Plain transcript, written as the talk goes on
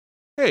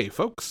Hey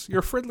folks,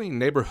 your friendly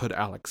neighborhood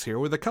Alex here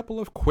with a couple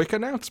of quick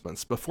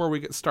announcements before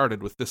we get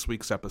started with this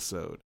week's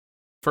episode.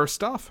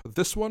 First off,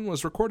 this one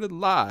was recorded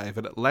live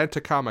at Atlanta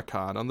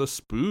Comic-Con on the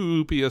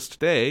spoopiest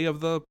day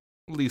of the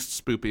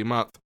least spoopy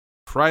month,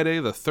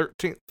 Friday the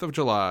 13th of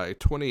July,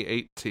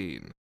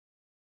 2018.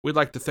 We'd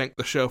like to thank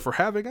the show for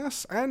having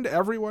us, and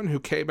everyone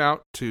who came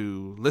out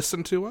to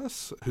listen to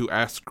us, who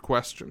asked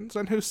questions,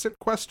 and who sent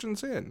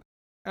questions in.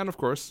 And of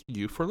course,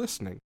 you for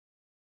listening.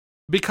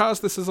 Because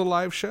this is a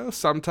live show,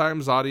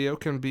 sometimes audio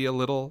can be a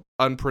little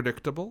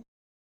unpredictable.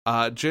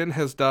 Jen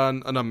has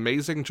done an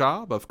amazing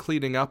job of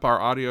cleaning up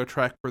our audio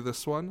track for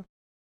this one.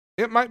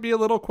 It might be a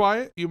little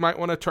quiet, you might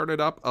want to turn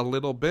it up a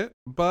little bit,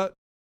 but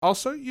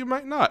also you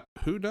might not.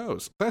 Who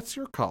knows? That's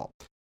your call.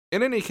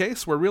 In any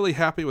case, we're really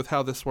happy with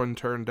how this one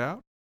turned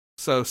out.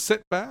 So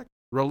sit back,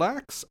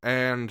 relax,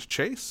 and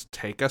Chase,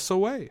 take us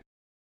away.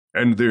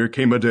 And there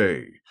came a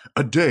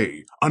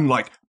day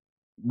unlike...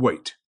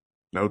 Wait,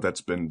 no,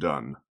 that's been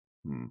done.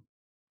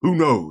 Who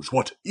knows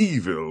what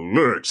evil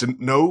lurks in...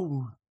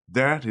 No,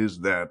 that is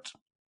that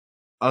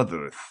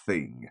other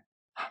thing.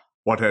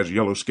 What has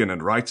yellow skin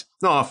and rights?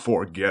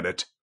 Forget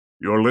it.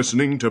 You're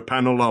listening to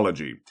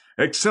Panelology.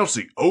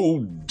 Excelsi,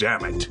 oh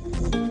damn it.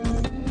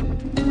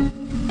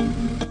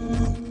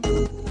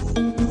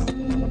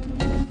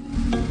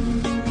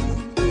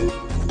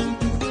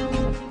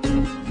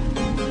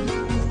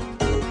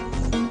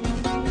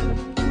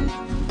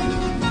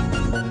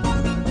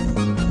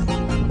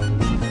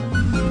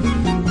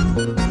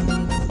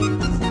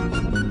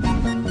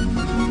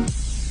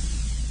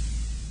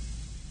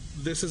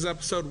 This is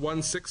episode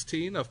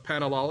 116 of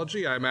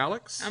Panelology. I'm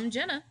Alex. I'm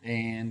Jenna.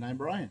 And I'm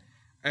Brian.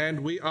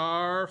 And we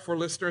are, for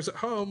listeners at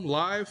home,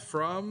 live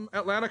from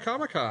Atlanta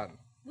Comic-Con.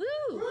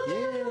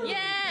 Woo!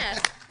 Yeah!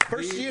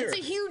 First year. It's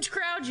a huge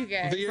crowd, you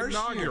guys. The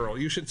inaugural.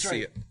 You should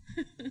see it.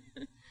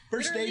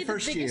 First day,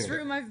 first the biggest year.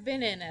 room I've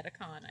been in at a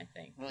con, I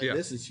think. Yeah.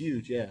 This is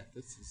huge, yeah.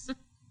 This is...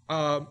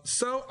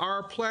 So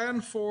our plan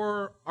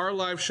for our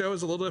live show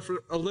is a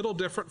little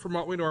different from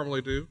what we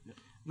normally do. Yeah.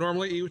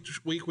 Normally,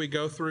 each week we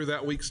go through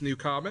that week's new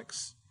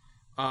comics.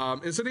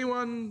 Is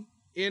anyone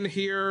in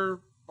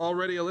here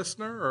already a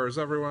listener, or is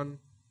everyone...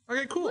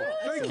 Okay, cool. Woo!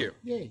 Thank you.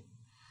 Yay.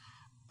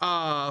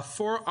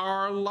 For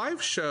our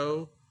live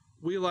show,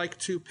 we like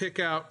to pick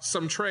out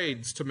some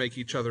trades to make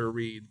each other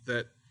read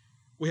that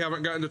we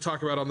haven't gotten to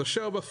talk about on the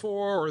show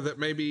before, or that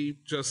maybe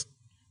just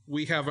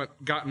we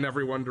haven't gotten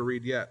everyone to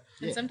read yet.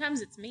 And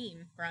sometimes it's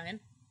mean, Brian.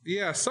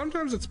 Yeah,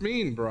 sometimes it's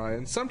mean,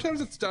 Brian. Sometimes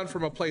it's done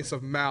from a place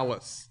of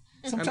malice.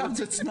 Sometimes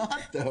it's not,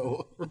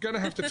 though. We're going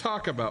to have to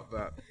talk about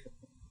that.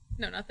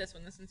 No, not this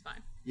one. This one's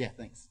fine. Yeah,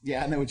 thanks.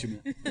 Yeah, I know what you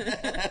meant.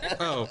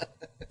 Oh,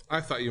 I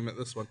thought you meant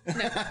this one.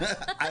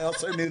 I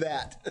also knew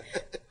that.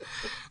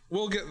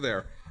 We'll get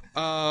there.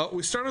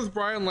 We started with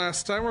Brian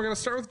last time. We're going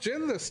to start with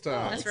Jen this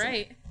time. That's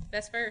right.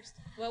 Best first.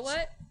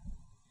 What?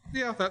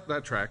 Yeah,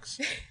 that tracks.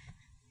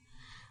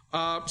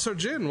 So,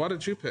 Jen, what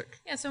did you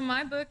pick? Yeah, so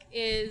my book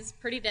is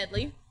Pretty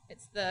Deadly.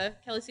 It's the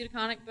Kelly Sue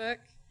DeConnick book.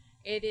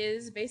 It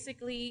is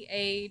basically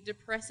a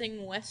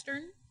depressing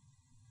Western,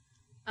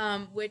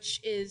 which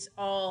is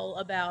all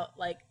about,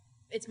 like,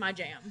 it's my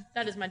jam.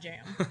 That is my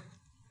jam.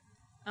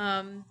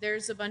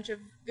 There's a bunch of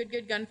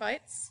good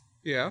gunfights.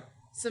 Yeah.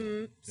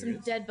 Some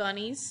dead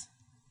bunnies.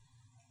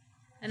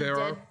 And There a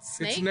dead are.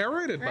 snake. It's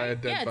narrated by a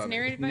dead bunny.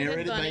 Yeah, it's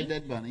narrated by a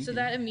dead bunny. So yeah.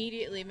 that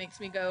immediately makes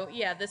me go,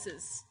 yeah, this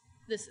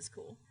is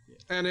cool.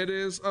 And it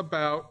is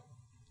about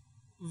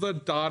the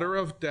daughter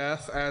of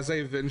death as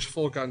a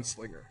vengeful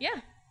gunslinger.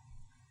 Yeah.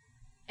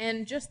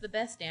 And just the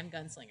best damn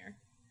gunslinger.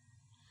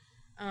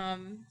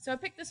 So I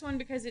picked this one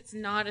because it's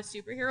not a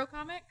superhero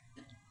comic.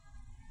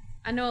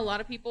 I know a lot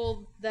of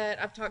people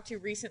that I've talked to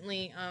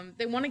recently,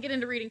 they want to get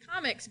into reading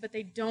comics, but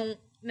they don't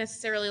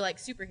necessarily like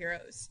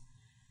superheroes.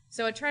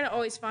 So I try to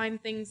always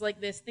find things like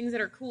this, things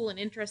that are cool and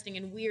interesting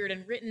and weird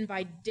and written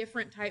by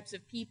different types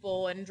of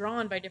people and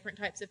drawn by different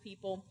types of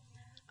people,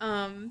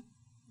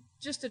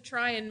 just to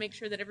try and make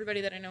sure that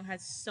everybody that I know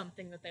has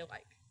something that they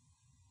like.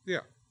 Yeah.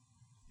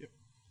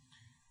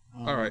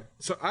 All right.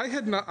 So I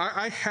had not.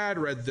 I had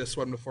read this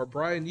one before.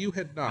 Brian, you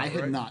had not. I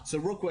had right? not. So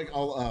real quick,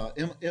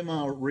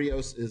 Emma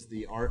Rios is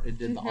the art. It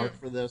did the art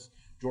for this.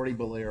 Jordi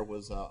Belair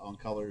was on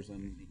colors,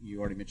 and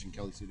you already mentioned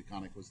Kelly Sue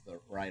DeConnick was the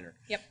writer.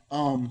 Yep.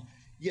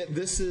 Yeah,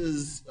 this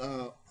is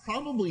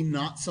probably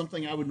not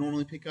something I would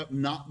normally pick up.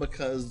 Not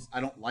because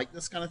I don't like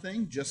this kind of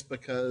thing, just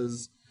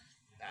because.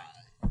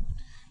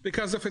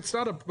 Because if it's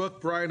not a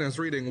book Brian is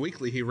reading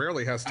weekly, he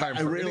rarely has time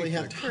for anything. I rarely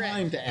have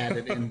time to add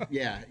it in.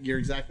 Yeah, you're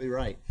exactly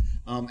right.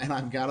 And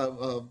I've got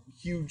a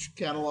huge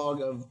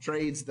catalog of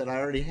trades that I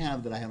already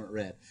have that I haven't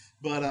read.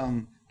 But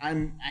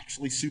I'm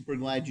actually super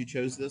glad you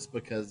chose this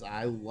because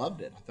I loved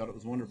it. I thought it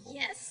was wonderful.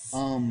 Yes.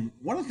 One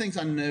of the things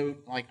I know,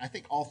 like I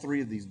think all three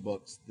of these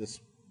books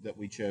that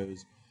we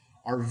chose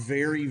are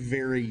very,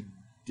 very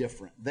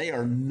different. They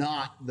are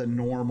not the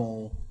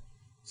normal,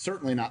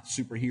 certainly not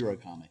superhero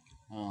comic.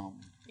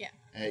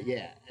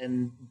 Yeah,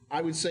 and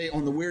I would say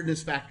on the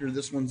weirdness factor,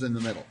 this one's in the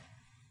middle.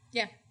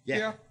 Yeah.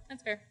 Yeah.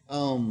 That's fair.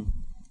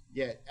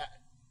 Yeah.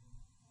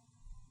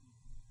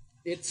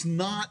 it's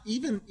not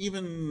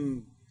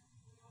even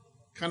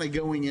kind of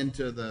going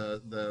into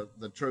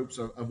the tropes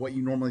of what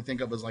you normally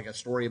think of as like a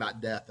story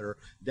about death or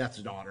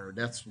Death's daughter or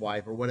Death's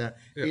wife or whatever.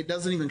 Yeah. It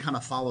doesn't even kind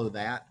of follow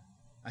that.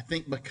 I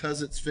think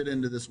because it's fit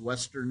into this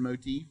Western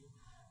motif,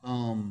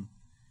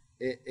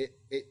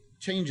 it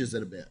changes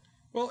it a bit.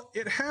 Well,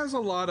 it has a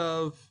lot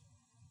of.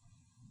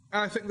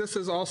 I think this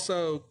is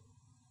also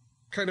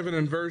kind of an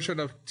inversion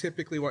of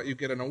typically what you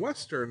get in a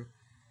Western.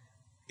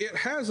 It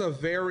has a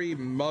very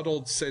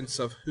muddled sense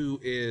of who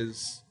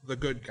is the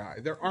good guy.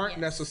 There aren't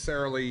Yes.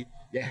 necessarily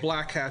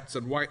black hats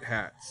and white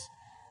hats.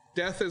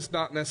 Death is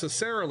not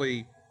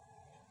necessarily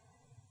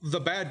the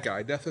bad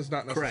guy. Death is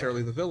not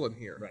necessarily the villain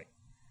here. Right.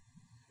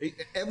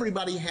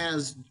 Everybody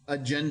has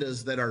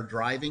agendas that are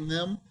driving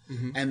them,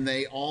 and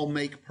they all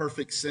make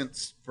perfect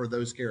sense for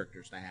those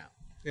characters to have.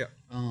 Yeah.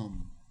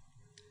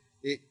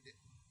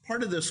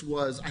 Part of this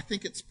was, I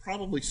think it's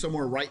probably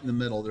somewhere right in the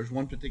middle. There's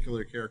one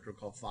particular character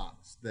called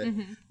Fox that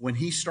when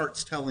he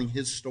starts telling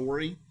his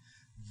story,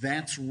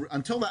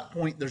 until that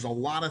point, there's a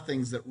lot of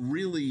things that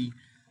really,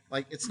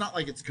 like, it's not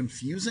like it's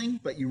confusing,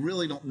 but you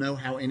really don't know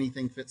how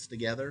anything fits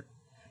together.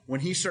 When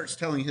he starts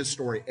telling his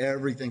story,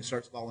 everything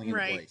starts falling into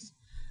Right. place.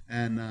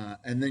 And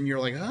then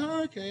you're like,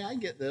 oh, okay, I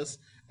get this.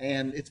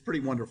 And it's pretty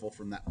wonderful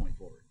from that point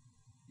forward.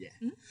 Yeah.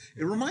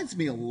 It reminds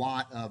me a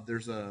lot of,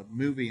 there's a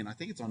movie, and I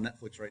think it's on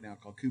Netflix right now,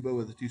 called Kubo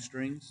with the Two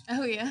Strings.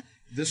 Oh yeah.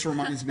 This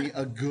reminds me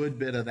a good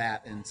bit of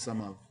that in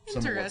some of what's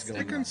Interesting.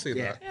 going on. I can see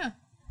that. Yeah.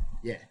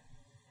 Yeah.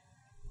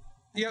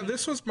 Yeah,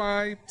 this was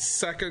my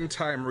second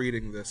time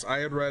reading this. I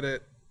had read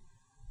it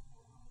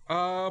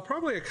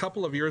probably a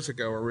couple of years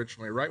ago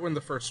originally, right when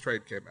the first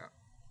trade came out.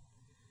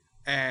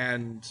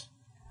 And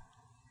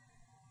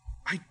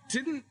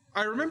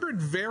I remembered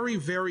very,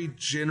 very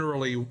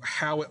generally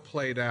how it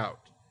played out.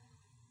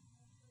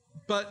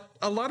 But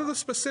a lot of the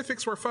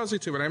specifics were fuzzy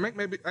to me,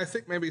 and I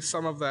think maybe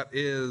some of that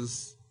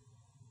is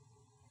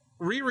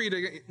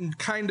rereading it and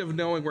kind of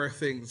knowing where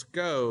things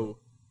go.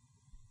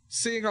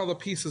 Seeing all the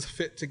pieces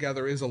fit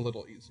together is a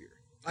little easier,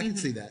 I can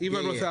see that.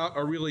 even Yeah, without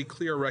a really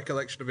clear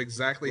recollection of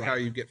exactly how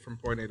you get from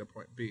point A to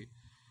point B.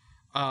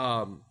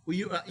 Well,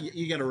 you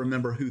got to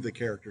remember who the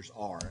characters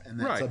are, and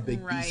that's Right. a big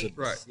piece Right. of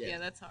Right. this. Yeah,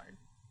 that's hard.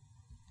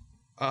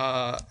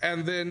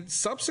 And then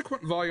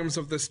subsequent volumes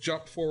of this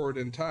jump forward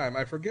in time.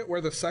 I forget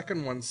where the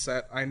second one's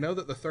set. I know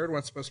that the third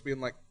one's supposed to be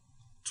in like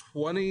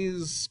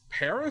 20s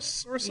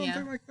Paris or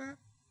something like that.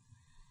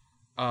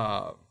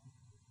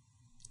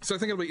 So I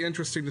think it'll be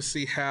interesting to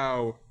see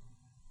how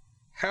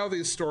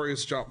these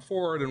stories jump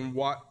forward and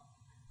what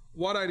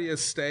ideas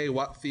stay,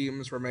 what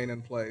themes remain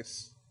in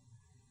place,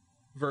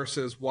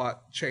 versus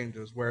what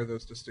changes, where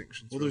those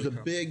distinctions. Well, really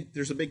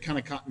there's come. a big kind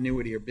of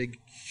continuity or big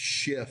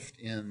shift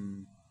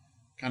in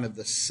kind of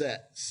the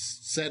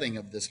setting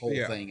of this whole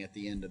thing at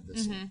the end of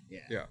this.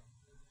 Yeah.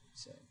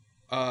 So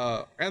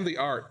And the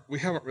art. We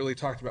haven't really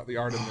talked about the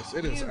art in this.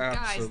 It is You guys,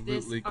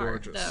 absolutely this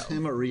art, gorgeous. though.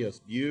 Tim Arias,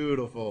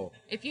 beautiful.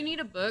 If you need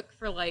a book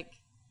for like,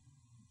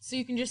 so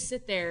you can just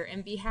sit there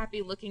and be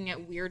happy looking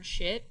at weird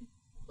shit,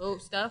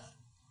 stuff.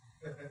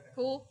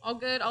 Cool, all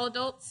good, all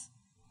adults.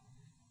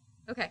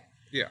 Okay.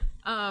 Yeah.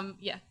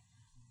 Yeah.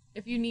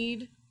 If you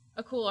need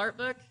a cool art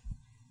book,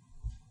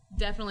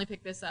 definitely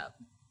pick this up.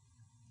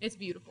 It's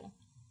beautiful.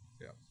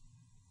 Yeah.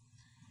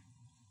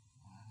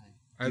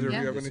 Either of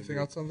Yeah. you have anything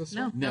else on this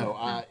No. one?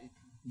 No,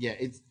 yeah,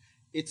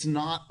 it's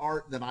not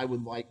art that I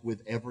would like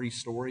with every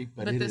story,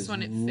 but But it this is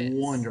one, it fits.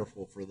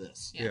 wonderful for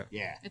this. Yeah.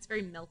 Yeah. It's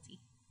very melty.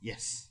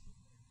 Yes.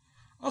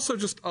 Also,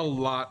 just a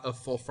lot of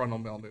full frontal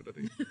male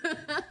nudity.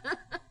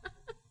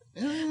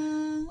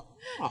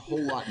 A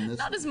whole lot in this.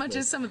 Not one, as much but-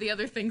 as some of the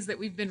other things that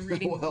we've been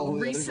reading well,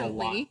 there's a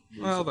lot recently.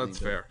 Well, recently, that's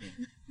but, fair.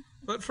 yeah.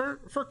 But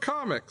for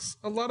comics,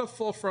 a lot of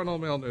full frontal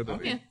male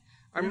nudity.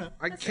 Yeah.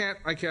 I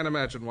can't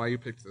imagine why you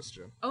picked this,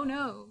 Jen. Oh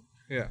no.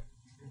 Yeah.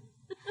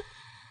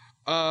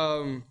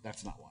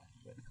 That's not why.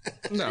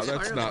 But. No, that's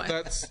part of not. why.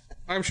 That's.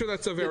 I'm sure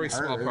that's a very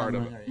small part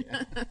of it.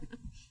 Yeah.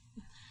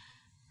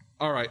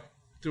 All right.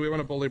 Do we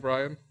want to bully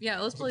Brian? Yeah,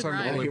 let's play time to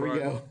Brian. bully Here we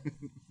Brian. go.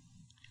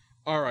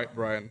 All right,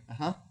 Brian.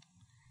 Uh-huh.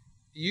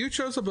 You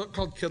chose a book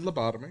called Kid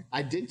Lobotomy,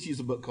 I did choose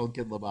a book called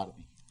Kid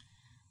Lobotomy.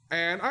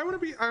 and I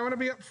want to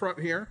be up front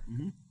here.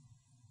 Mm-hmm.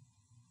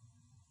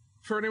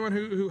 For anyone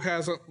who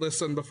hasn't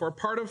listened before,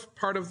 part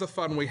of the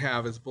fun we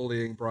have is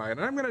bullying Brian,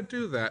 and I'm going to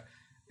do that.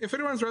 If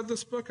anyone's read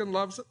this book and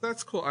loves it,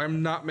 that's cool.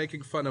 I'm not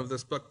making fun of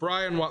this book.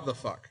 Brian, what the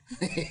fuck?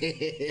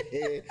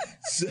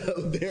 So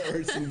there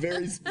are some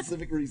very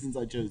specific reasons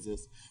I chose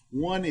this.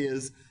 One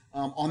is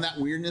on that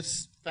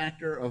weirdness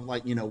factor of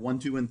 1,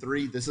 2, and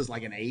 3. This is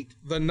like an 8.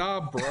 The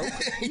knob broke.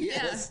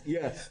 Yes,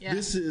 yeah. Yeah.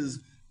 This is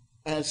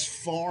as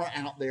far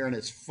out there and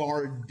as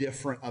far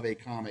different of a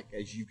comic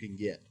as you can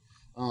get,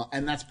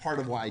 and that's part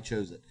of why I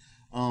chose it.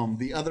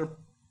 The other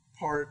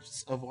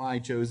parts of why I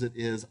chose it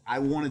is I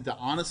wanted to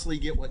honestly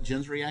get what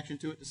Jen's reaction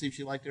to it to see if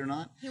she liked it or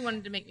not. He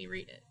wanted to make me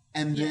read it.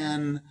 And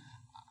then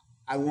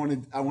I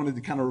wanted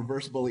to kind of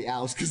reverse bully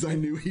Alice because I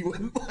knew he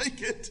wouldn't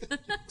like it.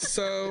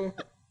 So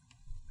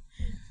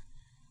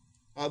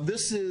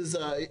This is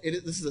a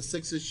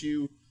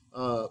 6-issue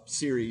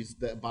series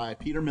that by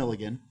Peter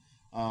Milligan.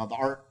 The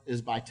art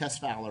is by Tess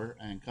Fowler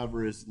and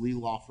cover is Lee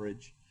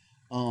Loffridge.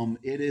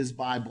 It is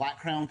by Black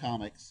Crown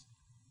Comics,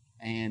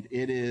 and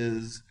it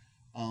is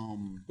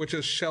which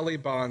is Shelley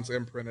Bond's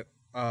imprint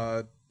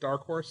at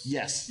Dark Horse.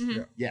 yes,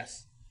 Yeah.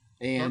 yes,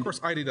 Dark and Horse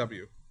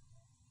IDW.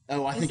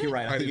 oh, I think you're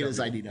right. I think it is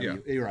IDW.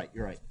 IDW. Yeah.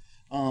 You're right.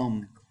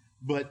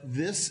 But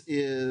this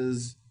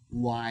is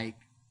like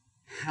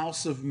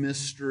House of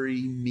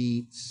Mystery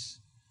meets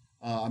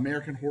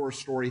American Horror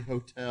Story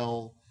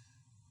Hotel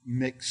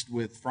mixed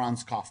with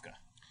Franz Kafka.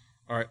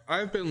 All right,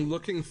 I've been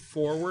looking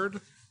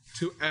forward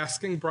to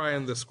asking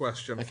Brian this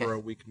question Okay. for a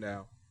week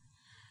now.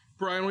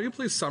 Brian, will you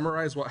please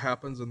summarize what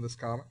happens in this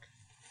comic?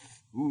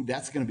 Ooh,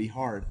 that's going to be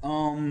hard.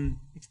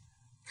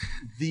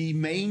 The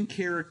main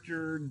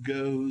character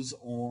goes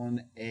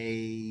on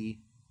a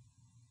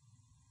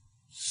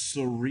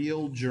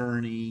surreal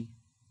journey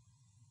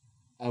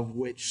of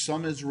which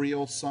some is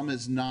real, some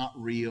is not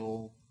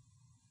real.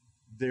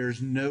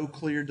 There's no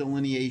clear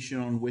delineation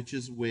on which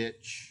is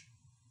which.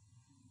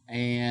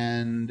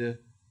 And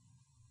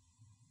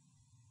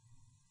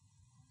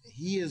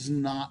he is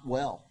not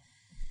well.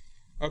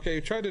 Okay,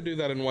 you tried to do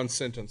that in one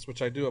sentence,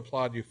 which I do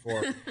applaud you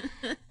for.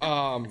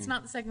 It's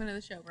not the segment of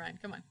the show, Brian.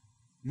 Come on.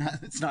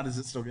 It's not, is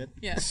it still good?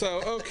 Yeah.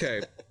 So,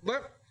 okay,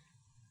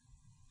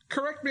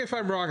 correct me if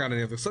I'm wrong on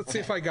any of this. Let's see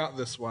if I got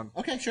this one.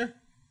 Okay, sure.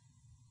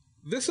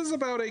 This is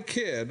about a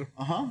kid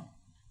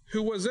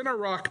who was in a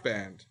rock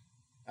band,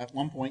 At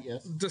one point,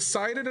 yes.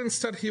 decided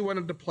instead he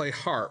wanted to play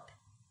harp,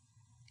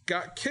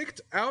 got kicked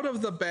out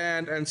of the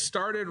band, and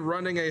started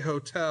running a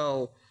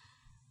hotel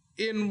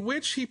in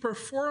which he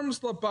performs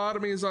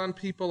lobotomies on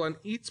people and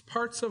eats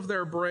parts of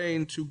their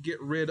brain to get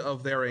rid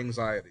of their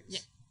anxieties. Yeah.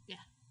 Yeah.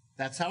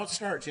 That's how it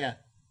starts, yeah.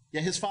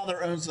 Yeah, his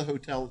father owns the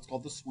hotel. It's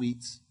called the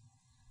Suites.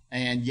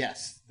 And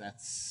yes,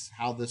 that's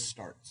how this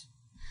starts.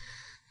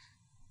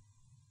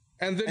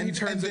 And then he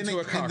turns into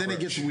a cockroach. And then it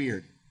gets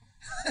weird.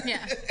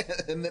 Yeah.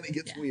 And then it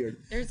gets weird.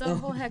 There's a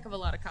whole heck of a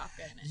lot of Kafka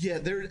in it. Yeah,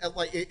 there.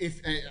 Like,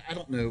 if I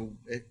don't know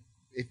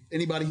if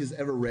anybody has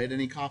ever read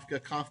any Kafka.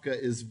 Kafka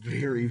is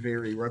very,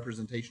 very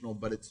representational,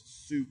 but it's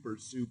super,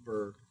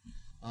 super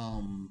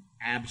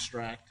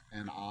abstract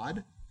and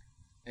odd.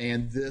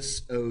 And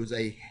this owes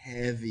a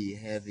heavy,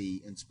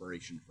 heavy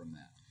inspiration from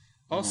that.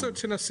 Also,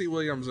 Tennessee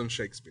Williams and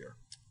Shakespeare.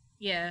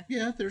 Yeah.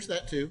 Yeah, there's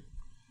that too.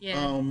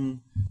 Yeah.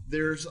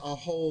 There's a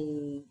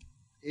whole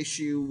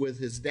issue with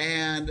his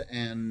dad,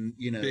 and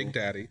Big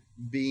Daddy.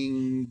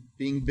 being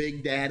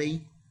Big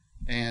Daddy,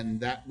 and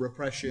that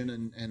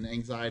repression and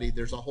anxiety.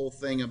 There's a whole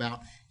thing about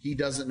he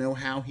doesn't know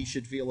how he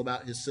should feel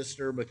about his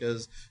sister,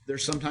 because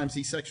there's sometimes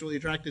he's sexually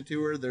attracted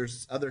to her.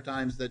 There's other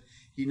times that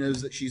he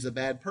knows that she's a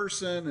bad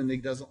person and he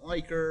doesn't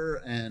like her.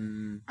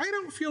 And I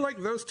don't feel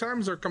like those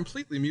times are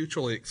completely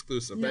mutually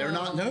exclusive. they're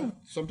not. No,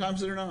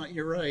 sometimes they're not.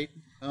 You're right.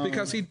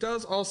 Because he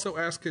does also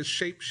ask his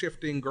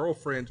shape-shifting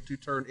girlfriend to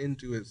turn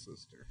into his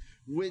sister.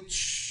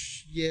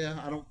 Which,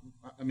 yeah,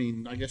 I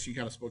mean, I guess you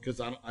kind of spoke, because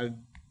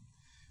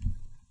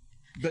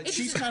but It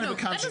she's doesn't- kind of no, a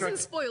That doesn't construct.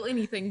 spoil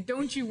anything.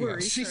 Don't you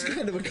worry. She's sir.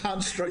 kind of a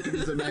construct of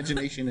his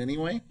imagination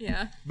anyway.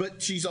 Yeah.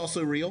 But she's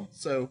also real,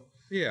 so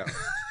Yeah.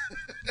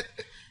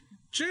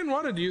 Jen,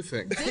 what did you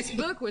think? This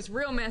book was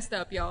real messed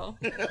up, y'all.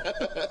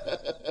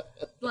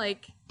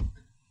 Like,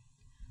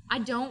 I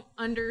don't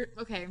I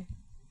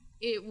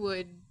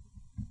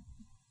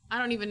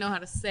don't even know how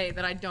to say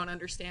that I don't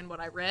understand what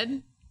I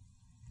read.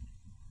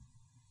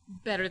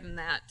 Better than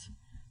that.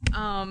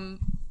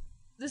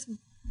 This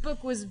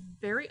book was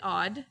very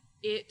odd.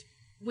 It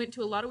went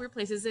to a lot of weird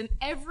places, and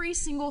every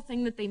single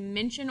thing that they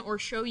mention or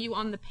show you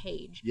on the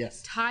page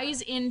Yes.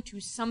 ties into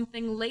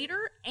something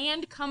later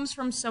and comes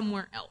from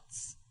somewhere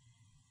else.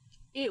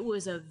 It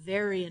was a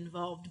very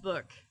involved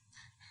book.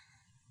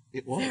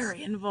 it was.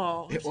 Very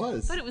involved. It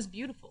was. But it was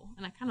beautiful,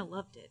 and I kind of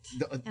loved it.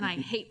 And I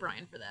hate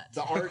Brian for that.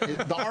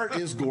 The art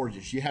is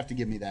gorgeous. You have to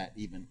give me that,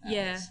 even.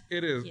 Yeah. Alex.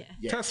 It is.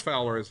 Yeah. Tess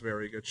Fowler is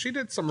very good. She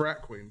did some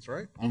Rat Queens,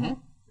 right? Uh-huh.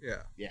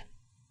 Yeah. Yeah.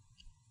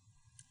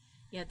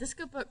 Yeah, this is a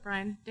good book,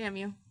 Brian. Damn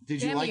you.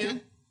 Did you Damn like you.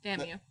 it? Damn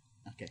you.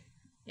 Okay.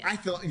 Yeah. I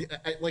thought,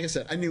 like I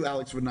said, I knew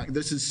Alex would not.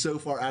 This is so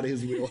far out of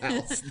his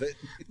wheelhouse that.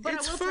 But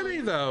It's I will tell funny,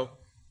 you, though.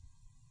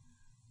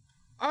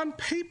 On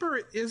paper,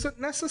 it isn't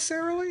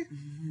necessarily.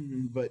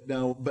 But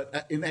no,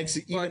 but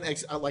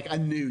I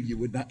knew you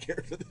would not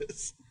care for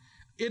this.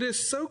 It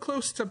is so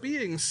close to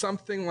being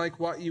something like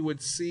what you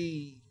would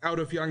see out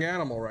of Young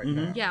Animal right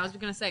now. Yeah, I was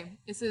gonna say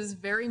this is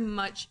very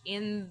much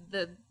in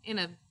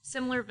a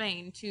similar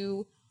vein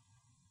to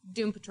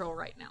Doom Patrol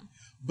right now.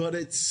 But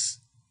it's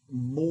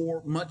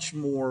much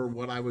more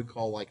what I would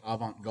call like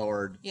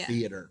avant-garde Yeah.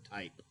 theater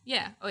type.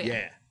 Yeah. Oh yeah.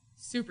 Yeah.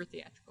 Super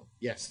theatrical.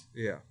 Yes.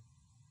 Yeah.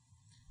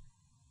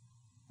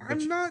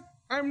 I'm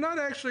not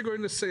actually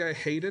going to say I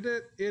hated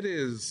it. It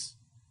is.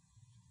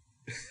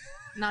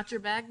 Not your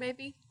bag,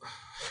 baby.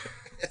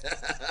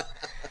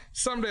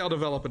 Someday I'll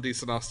develop a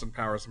decent Austin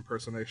Powers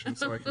impersonation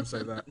so I can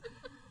say that.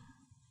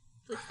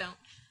 Please don't.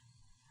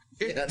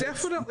 It Yeah,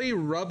 definitely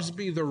rubs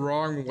me the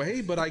wrong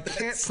way, but I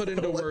can't put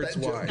into Let words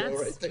that joke why. go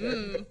right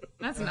there.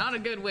 That's not a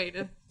good way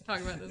to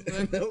talk about this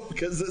book. No,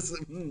 because this.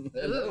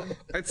 No.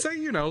 I'd say,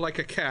 like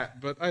a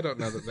cat, but I don't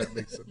know that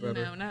makes it better.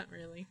 No, not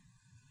really.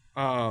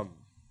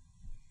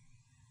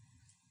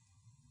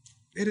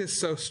 It is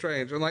so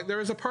strange. And, there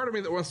is a part of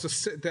me that wants to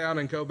sit down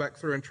and go back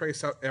through and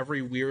trace out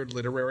every weird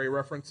literary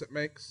reference it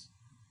makes.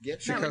 Yeah,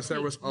 Because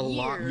there was a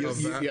lot of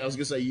that. Yeah, I was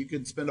gonna say you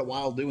could spend a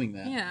while doing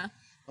that. Yeah.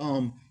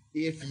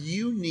 If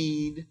you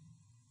need,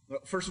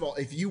 first of all,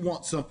 if you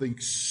want something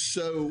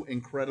so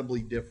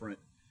incredibly different,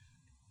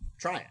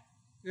 try it.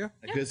 Yeah.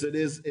 Because it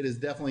is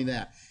definitely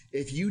that.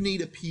 If you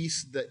need a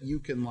piece that you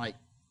can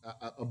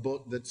a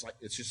book that's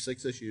it's just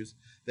 6 issues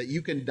that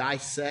you can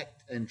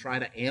dissect and try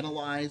to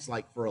analyze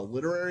for a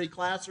literary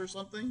class or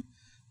something,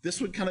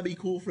 this would kind of be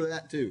cool for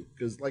that too.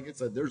 Because like I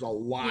said, there's a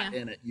lot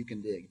in it you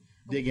can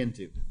dig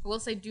into. I will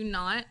say, do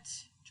not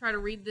try to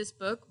read this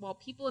book while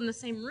people in the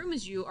same room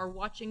as you are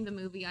watching the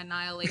movie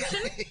Annihilation,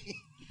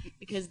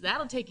 because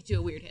that'll take you to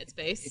a weird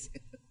headspace.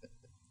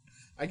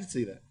 I can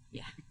see that.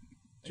 Yeah.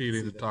 Do you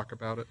need to talk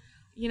about it?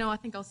 I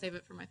think I'll save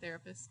it for my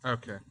therapist.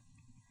 Okay.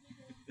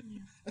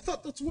 I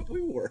thought that's what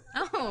we were.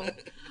 Oh,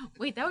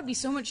 wait, that would be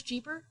so much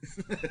cheaper.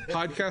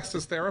 Podcast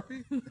is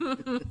therapy?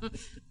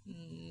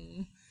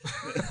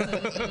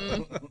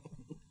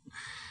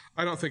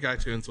 I don't think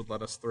iTunes would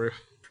let us through.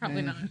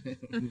 Probably not.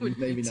 Would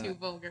Maybe be not. too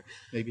vulgar.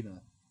 Maybe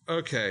not.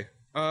 Okay.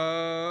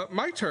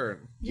 My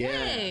turn.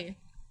 Yay!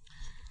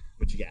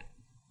 What you got?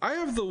 I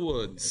have The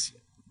Woods,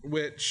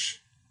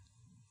 which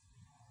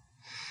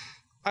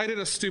I did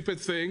a stupid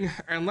thing,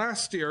 and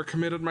last year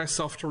committed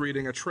myself to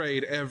reading a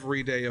trade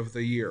every day of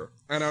the year.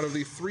 And out of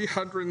the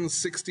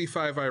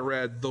 365 I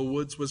read, The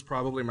Woods was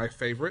probably my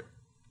favorite.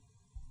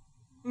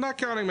 Not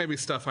counting maybe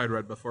stuff I'd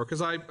read before,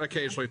 because I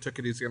occasionally took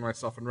it easy on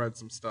myself and read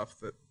some stuff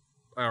that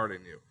I already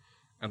knew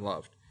and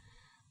loved.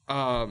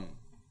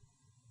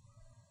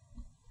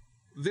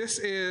 This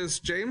is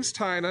James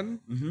Tynion,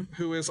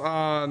 who is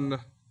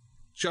on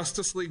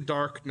Justice League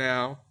Dark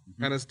now,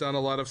 and has done a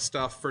lot of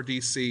stuff for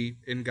DC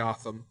in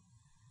Gotham.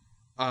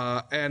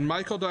 And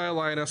Michael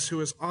Dialynas, who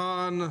is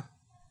on...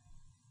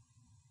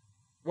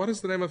 What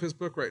is the name of his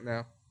book right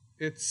now?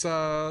 It's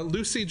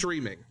Lucy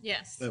Dreaming.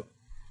 Yes. Oh.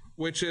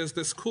 Which is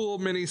this cool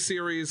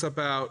mini-series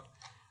about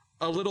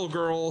a little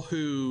girl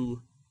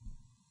who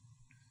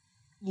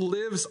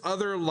lives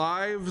other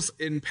lives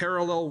in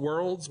parallel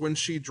worlds when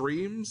she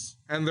dreams,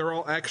 and they're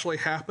all actually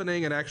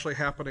happening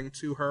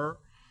to her.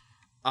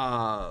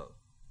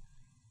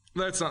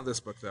 That's not this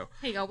book, though.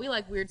 Hey, y'all, we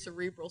like weird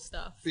cerebral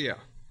stuff. Yeah.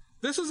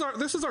 This is our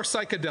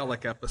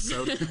psychedelic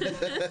episode.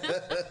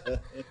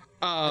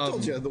 I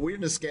told you, the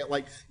weirdness scale,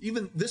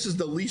 even this is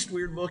the least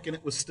weird book, and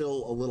it was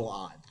still a little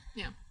odd.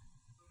 Yeah.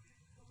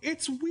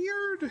 It's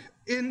weird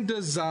in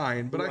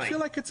design, but I feel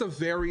like it's a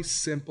very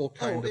simple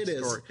kind of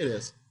story. It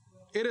is.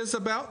 It is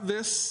about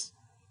this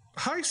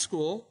high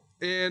school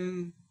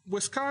in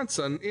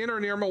Wisconsin, in or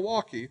near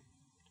Milwaukee,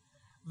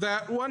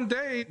 that one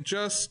day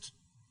just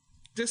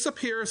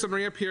disappears and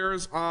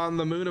reappears on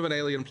the moon of an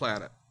alien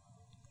planet.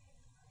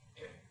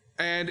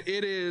 And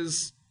it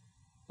is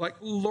like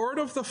Lord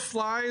of the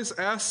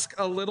Flies-esque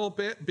a little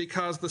bit,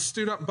 because the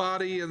student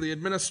body and the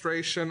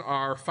administration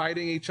are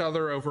fighting each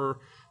other over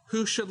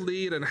who should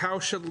lead and how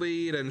should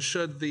lead, and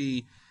should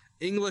the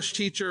English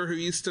teacher who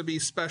used to be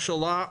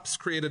special ops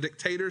create a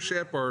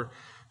dictatorship, or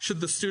should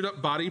the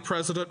student body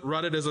president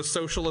run it as a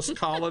socialist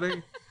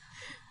colony?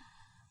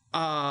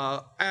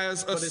 But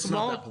it's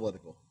not that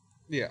political.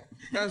 Yeah.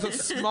 As a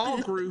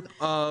small group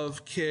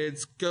of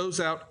kids goes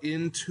out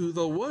into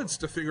the woods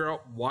to figure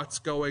out what's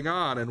going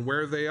on and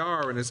where they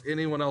are, and is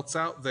anyone else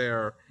out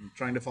there. I'm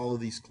trying to follow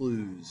these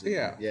clues.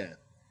 Yeah.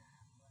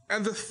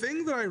 And the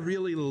thing that I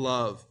really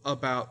love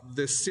about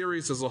this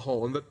series as a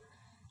whole, and that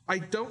I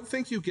don't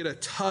think you get a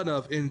ton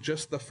of in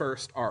just the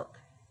first arc,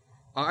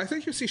 I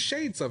think you see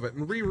shades of it.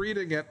 And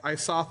rereading it, I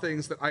saw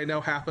things that I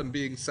know happened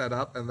being set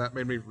up, and that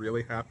made me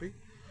really happy.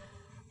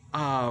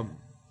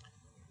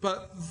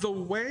 But the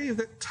way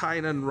that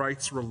Tynion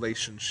writes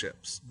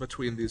relationships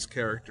between these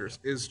characters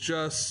is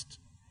just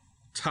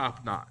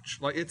top-notch.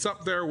 It's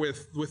up there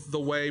with the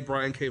way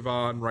Brian K.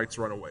 Vaughan writes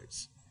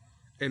Runaways,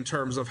 in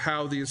terms of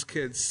how these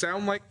kids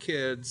sound like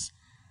kids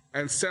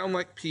and sound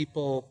like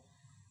people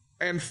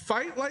and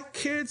fight like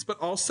kids, but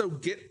also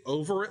get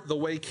over it the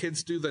way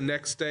kids do the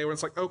next day, when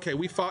it's like, okay,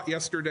 we fought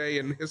yesterday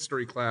in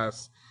history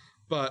class,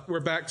 but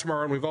we're back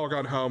tomorrow and we've all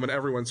gone home and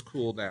everyone's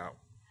cool now.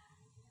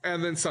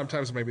 And then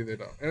sometimes maybe they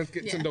don't. And it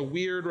gets into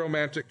weird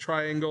romantic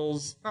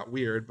triangles. Not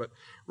weird, but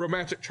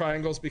romantic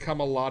triangles become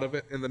a lot of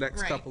it in the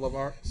next couple of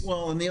arcs.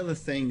 Well, and the other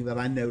thing that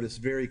I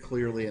noticed very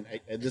clearly, and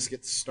this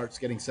starts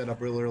getting set up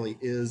real early,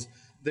 is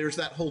there's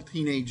that whole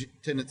teenage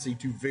tendency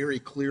to very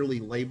clearly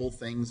label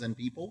things and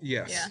people.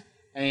 Yes. Yeah.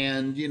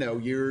 And,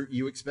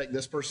 you expect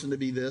this person to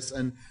be this.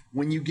 And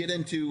when you get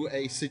into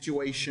a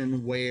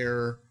situation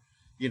where,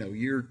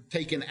 you're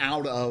taken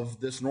out of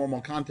this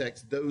normal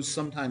context, those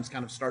sometimes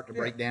kind of start to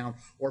break down,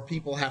 or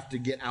people have to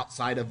get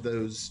outside of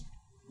those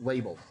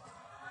labels.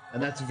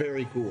 And that's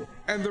very cool.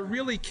 And the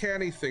really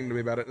canny thing to me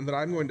about it, and that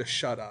I'm going to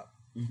shut up,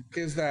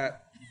 is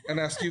that and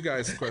ask you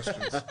guys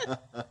questions.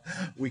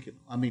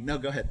 No,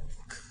 go ahead.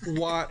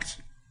 What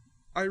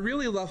I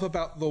really love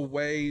about the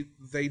way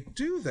they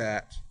do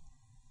that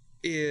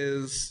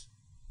is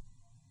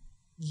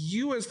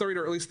you as the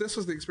reader, at least this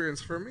was the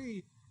experience for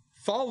me,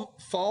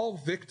 fall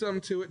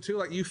victim to it too.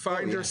 Like you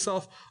find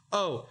yourself,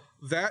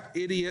 that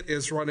idiot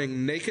is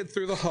running naked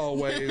through the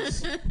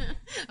hallways.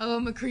 Oh,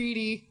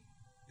 McCready.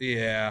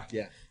 Yeah.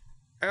 Yeah.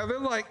 And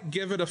then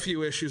give it a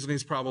few issues and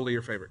he's probably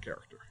your favorite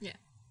character. Yeah.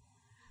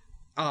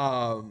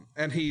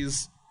 And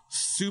he's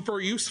super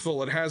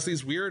useful and has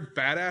these weird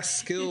badass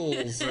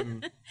skills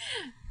and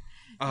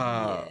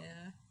I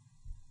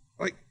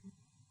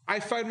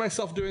find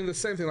myself doing the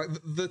same thing. Like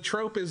the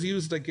trope is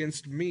used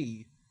against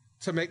me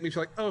to make me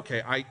feel like,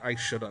 okay, I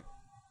shouldn't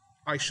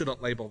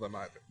label them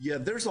either. Yeah,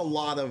 there's a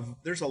lot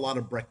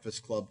of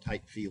Breakfast Club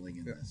type feeling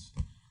in this.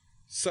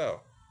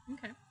 So,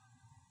 Okay.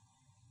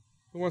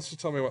 who wants to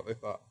tell me what they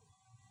thought?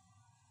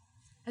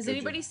 Has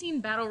anybody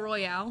seen Battle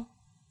Royale? Has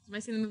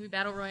anybody seen the movie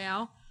Battle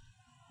Royale?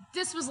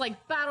 This was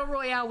like Battle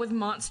Royale with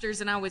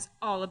monsters, and I was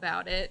all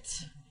about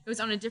it. It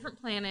was on a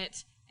different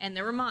planet, and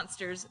there were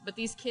monsters, but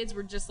these kids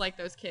were just like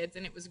those kids,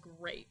 and it was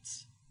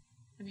great.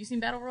 Have you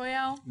seen Battle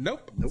Royale?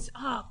 Nope.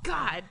 Oh,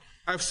 God.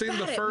 I've seen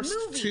the Bad at first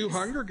movies. 2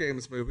 Hunger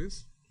Games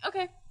movies.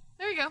 Okay,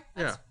 there you go.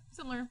 That's Yeah.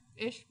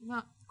 similar-ish.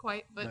 Not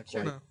quite, but Not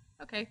sure. quite. No.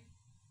 Okay.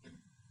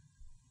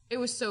 It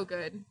was so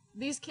good.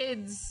 These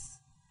kids...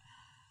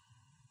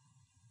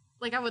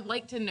 I would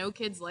like to know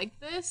kids like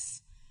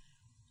this,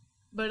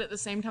 but at the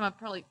same time, I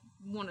probably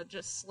want to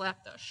just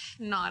slap the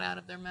snot out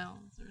of their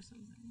mouths or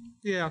something.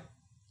 Yeah.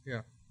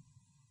 Yeah.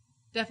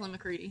 Definitely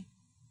McCready.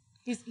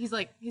 He's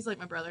like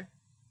my brother.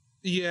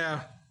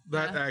 Yeah.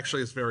 That Yeah.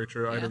 actually is very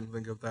true. I Yeah. didn't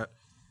think of that.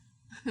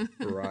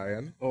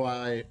 Ryan. Oh,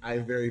 I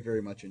very,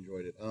 very much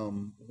enjoyed it.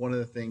 One of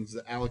the things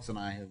that Alex and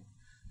I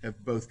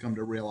have both come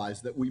to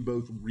realize that we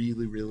both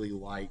really, really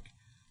like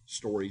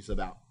stories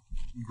about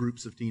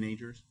groups of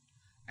teenagers.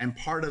 And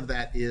part of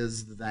that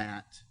is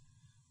that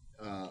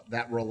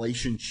that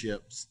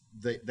relationships,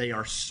 they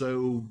are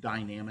so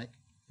dynamic.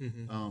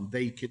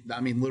 They could,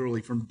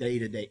 literally from day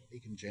to day, they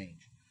can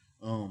change.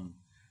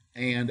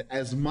 And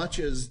as much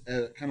as,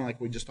 kind of like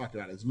we just talked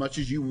about, as much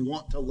as you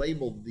want to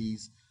label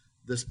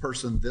this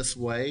person this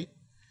way,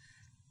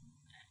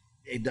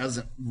 it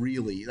doesn't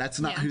really. That's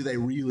not who they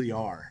really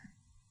are.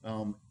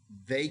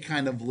 They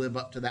kind of live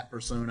up to that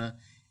persona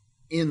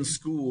in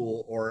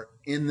school or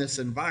in this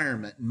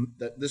environment,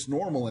 this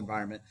normal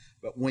environment.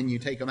 But when you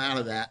take them out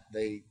of that,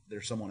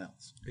 they're someone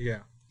else.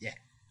 Yeah. Yeah.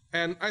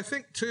 And I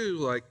think,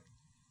 too,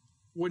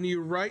 when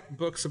you write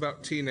books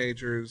about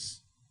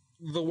teenagers,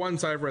 the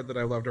ones I've read that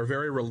I loved are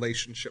very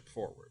relationship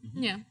forward.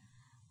 Yeah.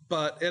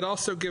 But it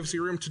also gives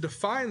you room to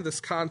define this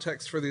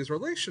context for these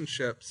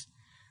relationships.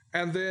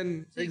 And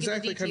then, So you get the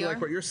exactly kind of DTR?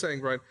 like what you're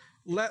saying, Brian,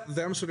 let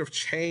them sort of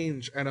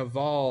change and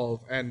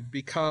evolve and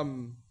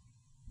become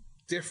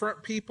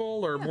different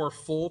people or more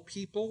full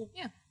people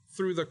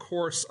through the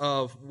course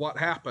of what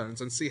happens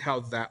and see how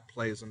that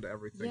plays into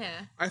everything.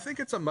 Yeah. I think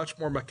it's a much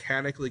more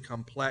mechanically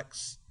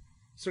complex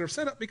sort of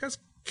setup because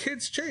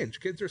kids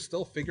change. Kids are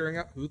still figuring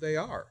out who they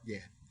are. Yeah.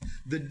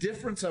 The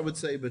difference I would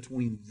say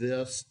between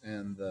this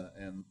and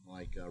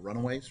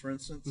Runaways, for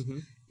instance,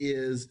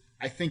 is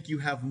I think you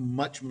have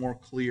much more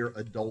clear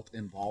adult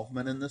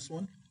involvement in this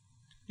one.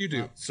 You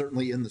do.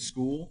 Certainly in the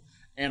school.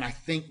 And I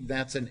think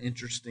that's an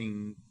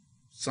interesting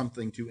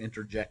something to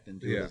interject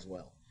into it as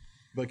well.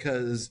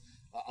 Because,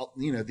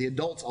 the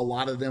adults, a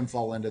lot of them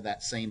fall into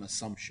that same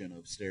assumption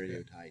of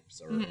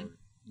stereotypes or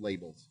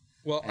labels.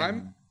 Well,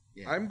 And,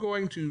 I'm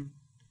going to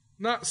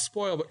not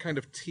spoil, but kind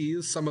of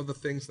tease some of the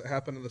things that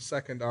happen in the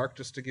second arc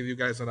just to give you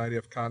guys an idea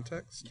of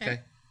context.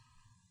 Okay.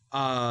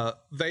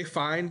 They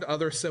find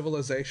other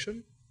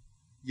civilization.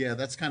 Yeah,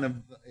 that's kind of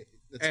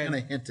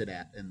hinted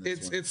at in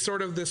this one. It's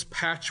sort of this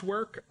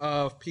patchwork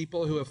of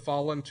people who have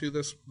fallen to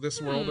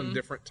this world in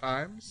different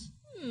times.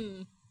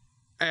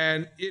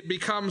 And it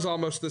becomes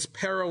almost these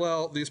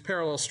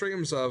parallel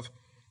streams of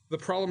the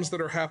problems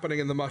that are happening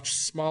in the much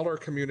smaller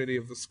community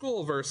of the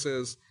school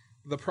versus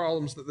the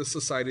problems that this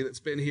society that's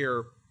been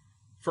here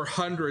for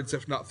hundreds,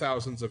 if not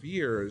thousands of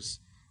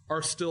years,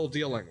 are still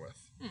dealing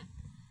with.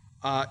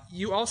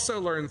 You also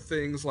learn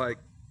things like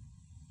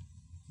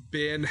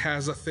Ben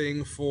has a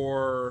thing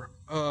for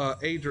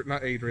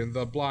Adrian,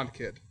 the blonde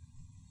kid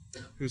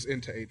who's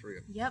into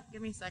Adrian. Yep.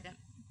 Give me a second.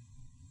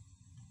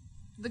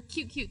 The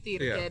cute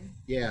theater Yeah. kid.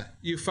 Yeah.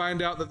 You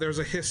find out that there's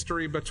a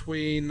history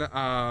between there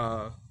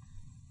are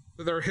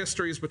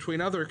histories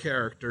between other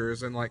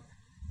characters, and a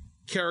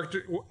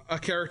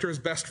character is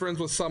best friends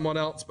with someone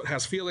else but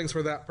has feelings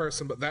for that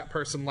person, but that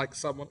person likes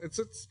someone.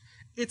 It's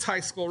high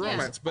school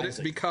romance, but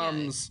it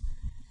becomes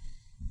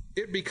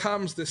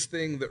this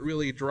thing that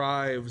really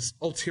drives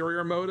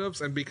ulterior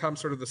motives and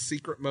becomes sort of the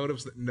secret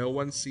motives that no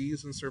one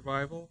sees in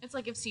survival. It's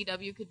like if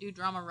CW could do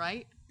drama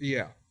right.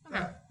 Yeah.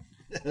 Yeah.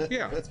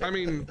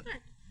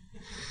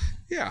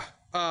 Yeah.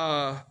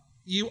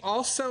 You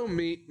also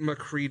meet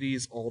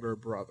McCready's older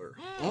brother,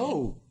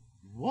 Oh,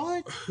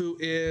 what? who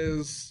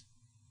is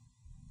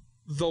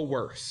the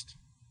worst.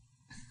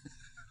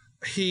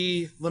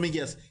 Let me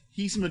guess.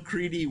 He's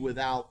MacReady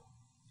without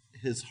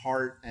his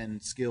heart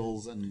and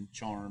skills and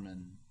charm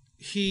and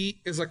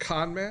He is a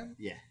con man.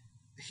 yeah.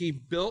 He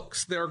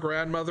bilks their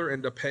grandmother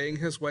into paying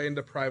his way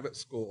into private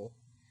school.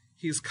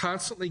 He's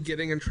constantly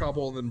getting in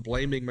trouble and then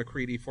blaming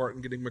MacReady for it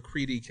and getting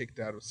MacReady kicked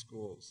out of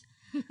schools.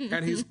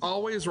 And he's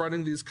always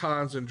running these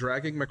cons and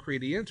dragging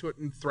MacReady into it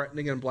and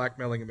threatening and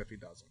blackmailing him if he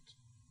doesn't.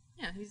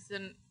 Yeah,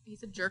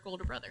 he's a jerk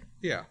older brother.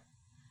 Yeah.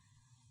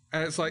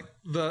 And it's like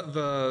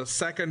the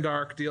second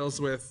arc deals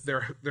with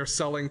they're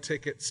selling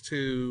tickets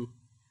to,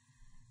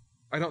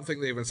 I don't think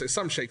they even say,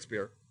 some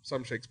Shakespeare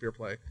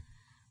play.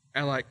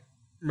 And like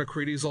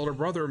MacReady's older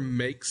brother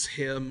makes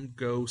him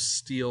go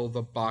steal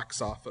the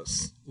box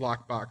office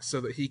lockbox so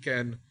that he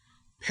can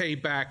pay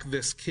back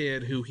this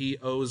kid who he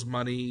owes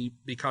money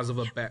because of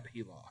a bet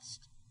he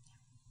lost.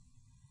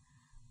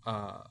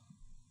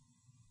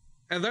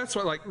 And that's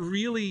why, like,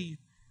 really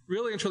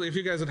and truly, if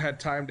you guys had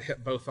time to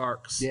hit both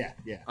arcs, Yeah.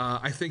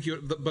 I think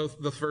both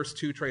the first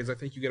two trades, I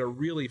think you get a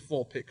really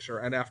full picture,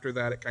 and after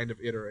that, it kind of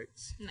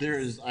iterates.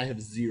 Nice. I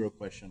have zero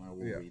question. I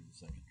will Yeah. read the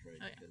second trade.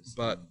 Oh, yeah. Because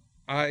But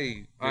I'm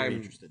very I'm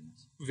interested in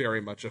this. very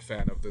much a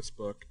fan of this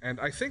book, and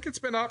I think it's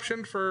been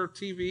optioned for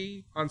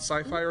TV on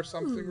Sci-Fi or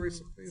something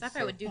recently. Sci-fi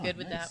so- would do good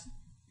with nice. that.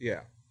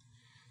 Yeah.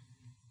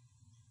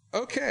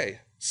 Okay,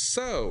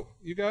 so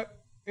you got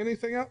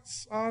anything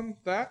else on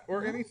that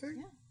or anything,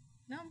 Yeah.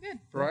 No, I'm good.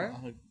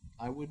 Brian?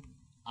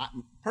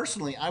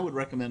 Personally, I would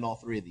recommend all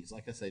three of these.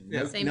 Like I said,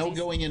 Yeah. Same no piece.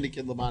 going into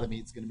Kid Lobotomy,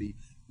 it's going to be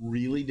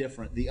really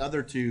different. The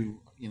other two,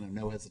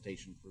 no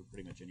hesitation for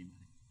pretty much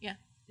anybody. Yeah.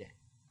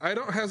 I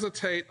don't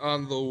hesitate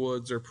on The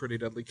Woods or Pretty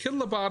Deadly. Kid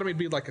Lobotomy would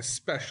be like a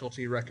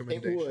specialty It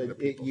recommendation. to would.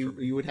 people for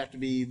me. You would have to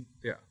be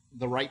Yeah.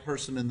 the right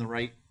person in the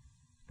right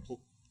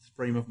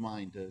frame of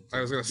mind to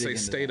I was going to dig say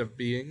into state that. of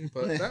being,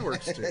 but that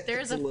works too.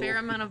 There's It's a fair little-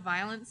 amount of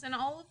violence in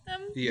all of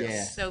them.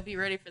 Yes. So be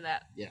ready for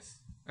that. Yes.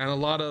 And a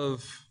lot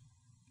of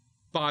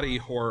body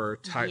horror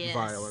type Yes.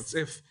 violence.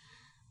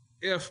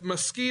 If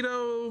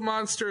mosquito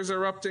monsters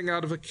erupting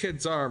out of a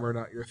kid's arm are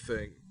not your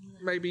thing,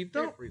 maybe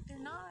don't read They're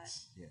The not.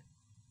 Woods.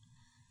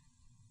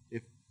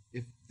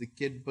 If the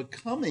kid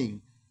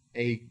becoming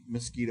a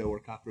mosquito or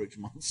cockroach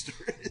monster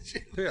is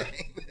your Yeah.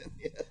 thing, then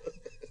yeah.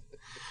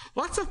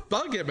 Lots of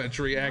bug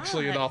imagery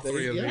actually in all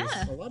three of Yeah.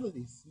 these. A lot of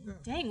these. Yeah.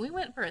 Dang, we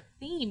went for a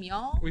theme,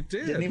 y'all. We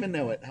did. Didn't even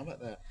know it. How about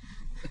that?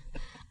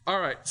 All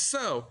right,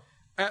 so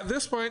at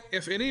this point,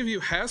 if any of you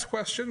has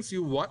questions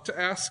you want to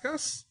ask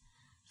us,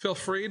 feel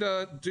free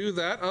to do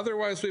that.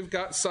 Otherwise, we've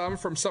got some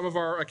from some of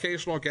our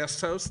occasional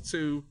guest hosts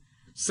who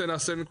sent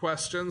us in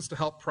questions to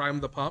help prime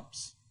the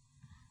pumps.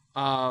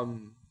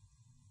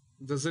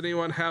 Does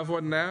anyone have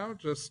one now?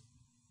 Just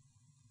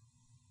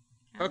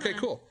okay,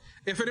 cool.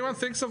 If anyone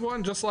thinks of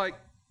one, just like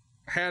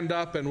hand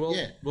up and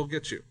we'll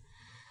get you.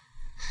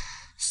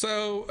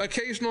 So,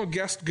 occasional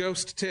guest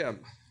ghost Tim.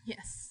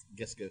 Yes.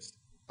 Guess ghost.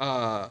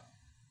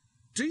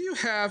 Do you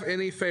have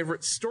any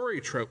favorite story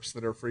tropes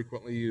that are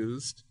frequently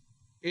used?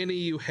 Any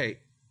you hate?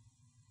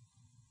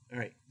 All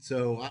right.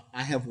 So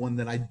I have one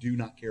that I do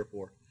not care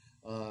for,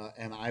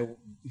 and I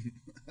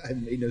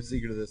made no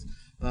secret of this.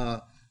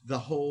 The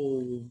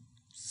whole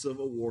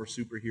Civil War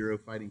superhero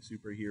fighting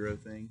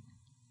superhero thing.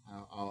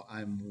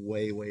 I'm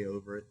way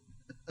over it.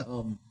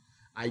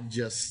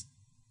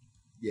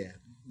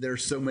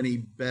 There's so many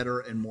better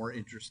and more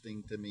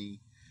interesting to me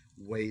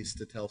ways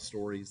to tell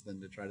stories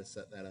than to try to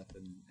set that up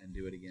and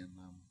do it again.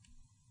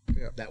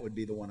 Yeah. That would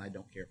be the one I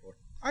don't care for.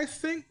 I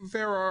think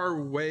there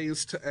are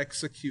ways to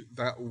execute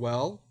that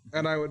well,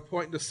 and I would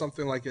point to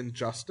something like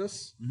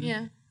Injustice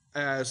Yeah.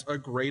 as a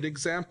great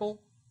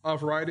example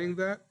of writing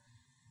that,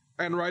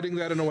 and writing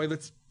that in a way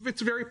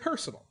it's very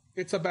personal.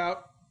 It's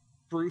about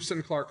Bruce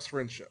and Clark's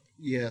friendship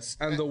Yes.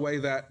 and the way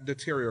that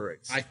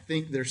deteriorates. I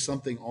think there's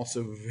something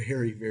also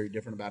very, very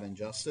different about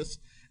Injustice,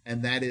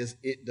 and that is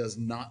it does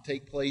not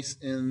take place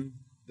in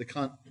the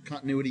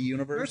continuity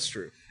universe. That's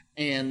true.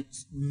 And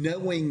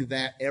knowing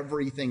that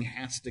everything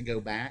has to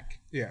go back,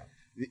 Yeah.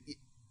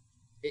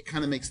 it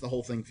kind of makes the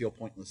whole thing feel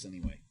pointless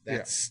anyway.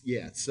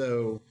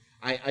 So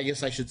I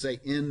guess I should say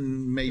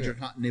in major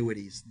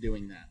continuities,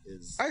 doing that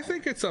is. I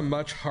think it's a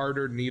much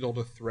harder needle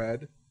to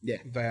thread Yeah.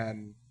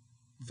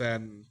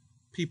 than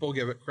people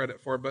give it credit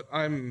for, but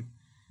I'm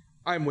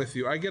with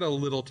you. I get a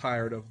little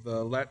tired of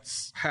the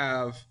let's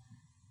have.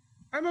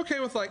 I'm okay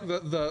with like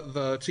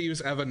the to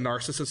use Evan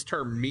Narcissus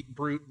term meet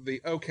brute.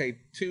 The okay,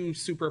 two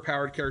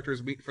superpowered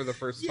characters meet for the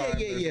first time.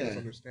 There's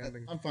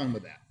misunderstanding. I'm fine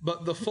with that.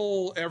 But the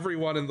full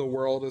everyone in the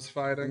world is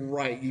fighting.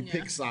 Right, you Yeah.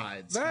 pick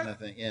sides, That- kind of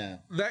thing. Yeah.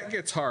 That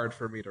gets hard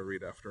for me to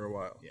read after a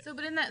while. So,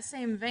 but in that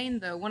same vein,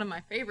 though, one of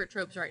my favorite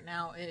tropes right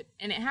now, it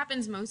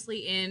happens mostly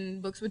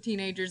in books with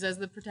teenagers as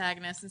the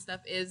protagonists and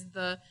stuff, is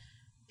the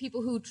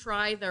people who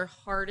try their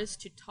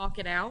hardest to talk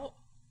it out,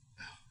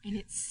 and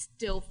it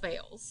still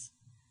fails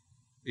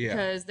Yeah.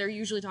 because they're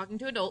usually talking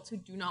to adults who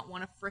do not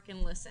want to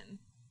frickin' listen.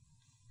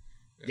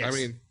 I Yes.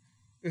 mean,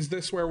 Is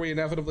this where we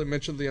inevitably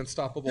mention the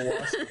Unstoppable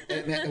Wasp?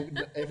 I think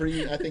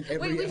every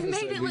Wait, we've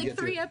made episode it we like get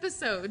to 3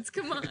 episodes.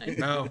 Come on.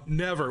 No,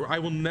 never. I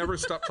will never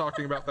stop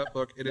talking about that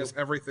book. It is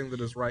everything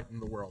that is right in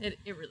the world. It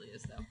really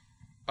is, though.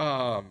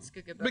 It's a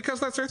good book. Because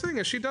that's her thing,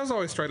 is she does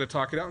always try to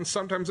talk it out, and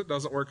sometimes it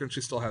doesn't work, and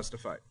she still has to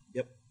fight.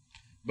 Yep.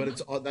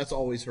 But that's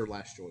always her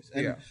last choice.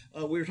 And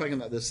we were talking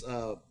about this.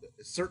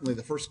 Certainly,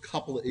 the first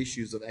couple of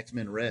issues of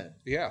X-Men Red.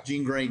 Yeah.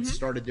 Jean Grey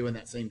started doing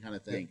that same kind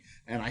of thing,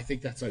 and I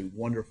think that's a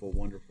wonderful,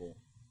 wonderful.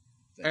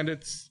 And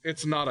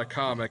it's not a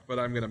comic, but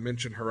I'm going to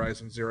mention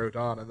Horizon Zero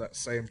Dawn in that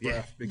same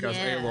breath because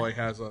Aloy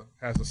has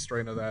a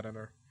strain of that in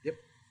her. Yep.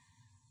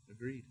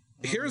 Agreed.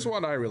 Here's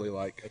one I really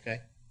like. Okay.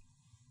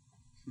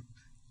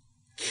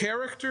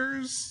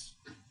 Characters,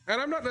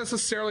 and I'm not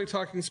necessarily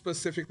talking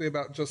specifically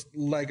about just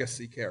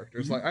legacy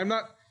characters. Like I'm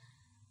not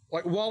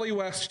like Wally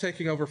West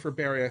taking over for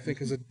Barry. I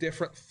think is a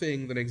different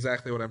thing than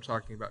exactly what I'm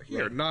talking about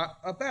here. Right. Not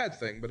a bad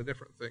thing, but a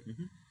different thing.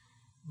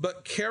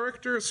 But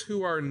characters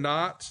who are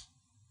not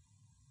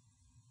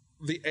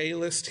the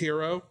A-list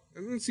hero,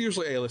 and it's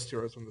usually A-list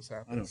heroes when this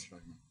happens. I know what you're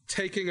talking about.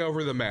 Taking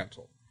over the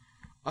mantle.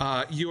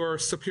 Your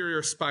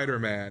Superior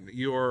Spider-Man,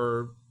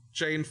 your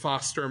Jane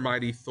Foster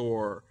Mighty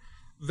Thor.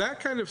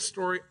 That kind of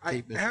story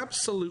I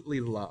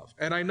absolutely love.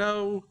 And I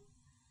know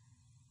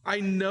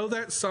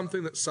that's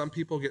something that some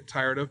people get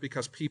tired of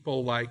because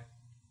people like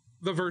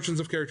the versions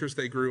of characters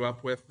they grew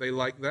up with. They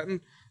like that. And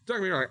don't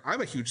get me wrong,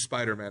 I'm a huge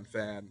Spider-Man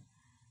fan.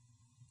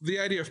 The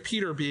idea of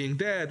Peter being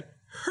dead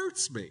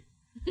hurts me.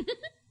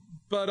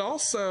 But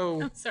also...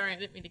 I'm sorry, I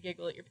didn't mean to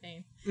giggle at your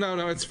pain.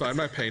 No, it's fine.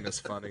 My pain is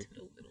funny. A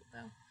little, though.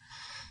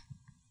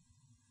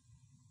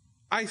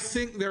 I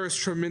think there is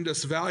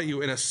tremendous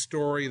value in a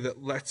story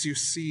that lets you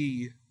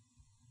see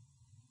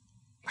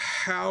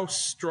how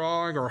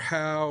strong or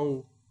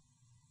how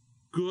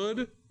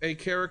good a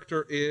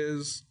character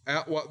is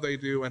at what they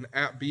do and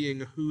at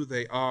being who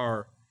they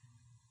are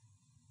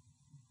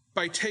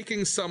by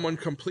taking someone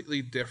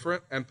completely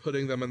different and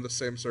putting them in the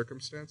same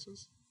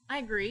circumstances. I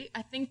agree.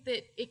 I think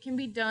that it can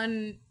be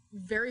done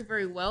very,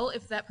 very well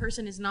if that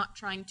person is not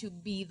trying to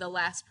be the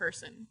last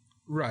person.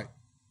 Right.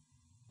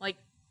 Like,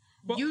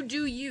 Well- you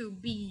do you,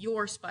 be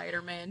your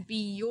Spider-Man, be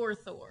your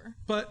Thor,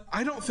 But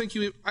I don't think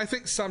you... I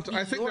think be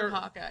I think your there...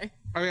 Hawkeye.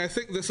 I mean, I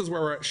think this is where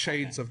we're at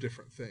shades of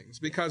different things.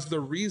 Because the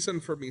reason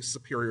for me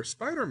Superior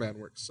Spider-Man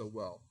works so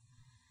well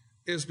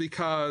is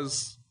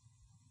because,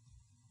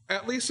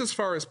 at least as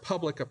far as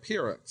public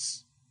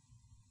appearance,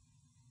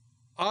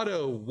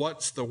 Otto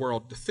wants the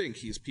world to think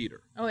he's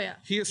Peter. Oh, yeah.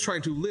 He is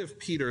trying to live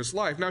Peter's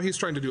life. Now, he's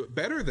trying to do it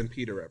better than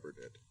Peter ever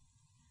did.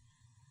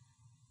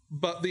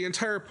 But the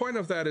entire point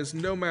of that is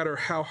no matter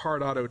how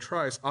hard Otto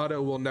tries,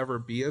 Otto will never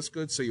be as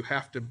good, so you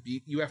have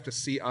to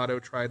see Otto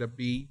try to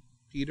be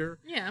Peter.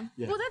 Yeah.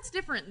 Yeah. Well, that's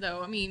different,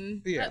 though. I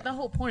mean, Yeah. the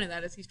whole point of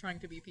that is he's trying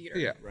to be Peter.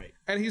 Yeah, Right.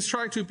 And he's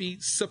trying to be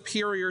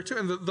superior to,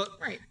 and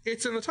Right.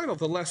 it's in the title.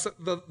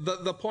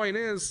 The point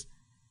is,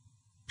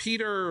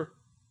 Peter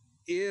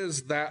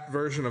is that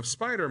version of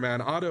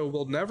Spider-Man. Otto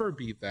will never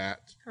be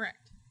that.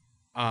 Correct.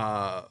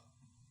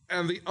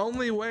 And the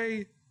only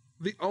way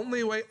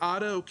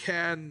Otto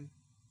can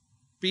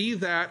be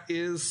that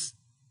is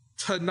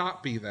to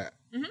not be that.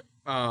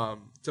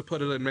 To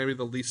put it in maybe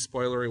the least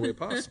spoilery way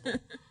possible.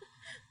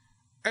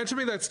 And to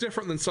me, that's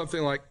different than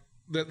someone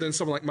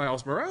like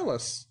Miles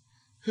Morales,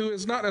 who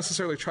is not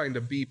necessarily trying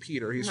to be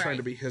Peter. He's trying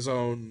to be his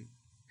own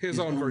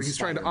version. He's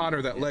trying to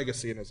honor that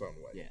legacy in his own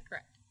way. Yeah.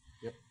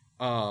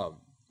 Correct.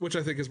 Which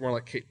I think is more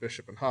like Kate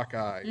Bishop and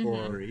Hawkeye,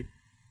 Agreed.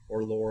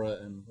 Or Laura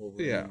and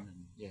Wolverine. Yeah.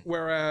 And,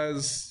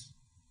 Whereas,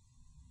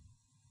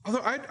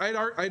 although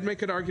I'd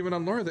make an argument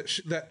on Laura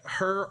that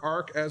her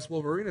arc as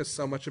Wolverine is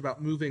so much about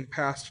moving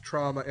past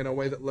trauma in a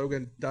way that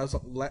Logan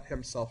doesn't let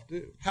himself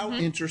do. How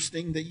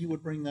interesting that you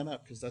would bring that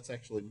up, because that's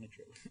actually my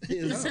trope.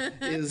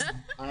 Is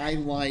I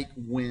like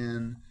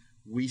when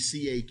we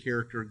see a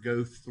character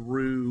go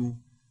through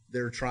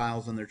their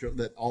trials and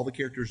that all the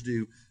characters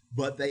do,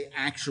 but they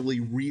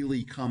actually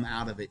really come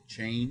out of it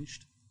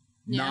changed,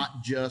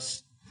 not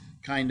just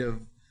kind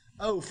of,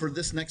 oh, for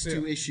this next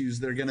 2 issues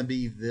they're going to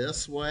be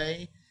this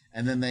way,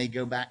 and then they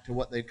go back to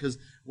what because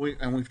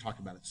we've talked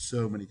about it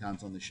so many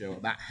times on the show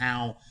about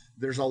how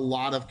there's a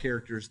lot of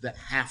characters that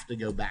have to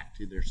go back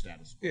to their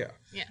status quo.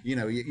 Yeah. You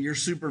know, your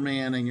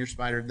Superman and your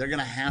Spider, they're going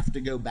to have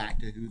to go back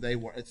to who they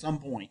were at some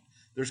point.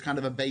 There's kind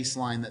of a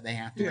baseline that they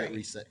have to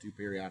reset to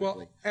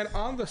periodically. Well, and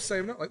on the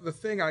same note, like the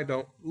thing I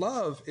don't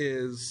love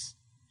is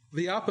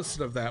the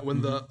opposite of that,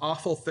 when the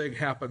awful thing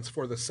happens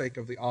for the sake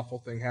of the awful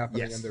thing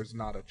happening and there's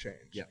not a change.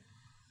 Yeah.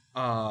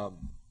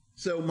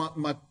 So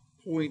my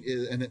point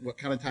is, and what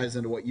kind of ties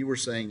into what you were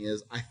saying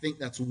is, I think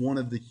that's one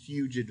of the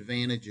huge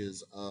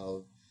advantages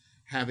of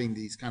having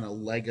these kind of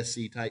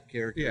legacy type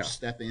characters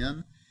step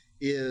in,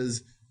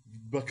 is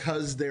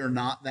because they're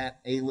not that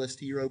A-list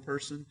hero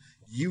person,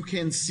 you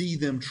can see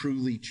them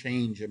truly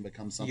change and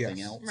become something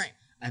else. Right.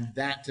 And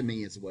that to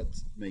me is what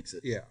makes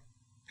it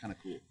kind of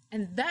cool.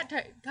 And that,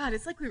 God,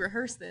 it's like we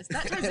rehearsed this.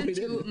 That ties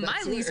into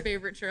my least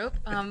favorite trope.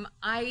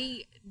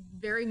 I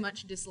very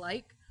much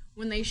dislike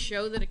when they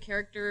show that a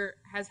character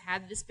has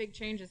had this big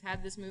change, has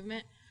had this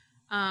movement,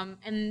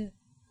 and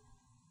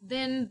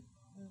then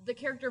the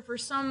character, for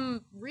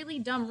some really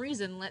dumb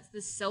reason, lets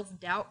this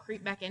self-doubt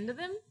creep back into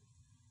them.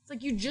 It's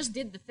like, you just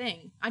did the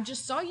thing. I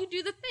just saw you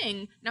do the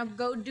thing. Now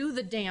go do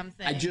the damn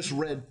thing. I just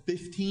read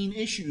 15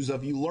 issues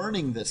of you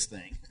learning this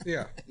thing.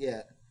 Yeah.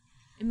 Yeah.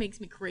 It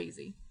makes me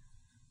crazy.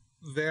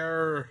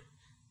 There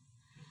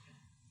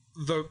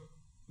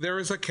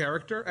is a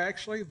character,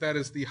 actually, that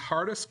is the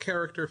hardest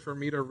character for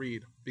me to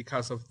read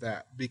because of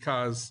that.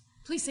 Because,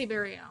 Please say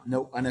Barry Allen.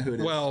 Nope, I know who it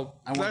is. well,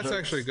 I want that's votes.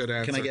 actually a good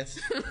answer. Can I guess?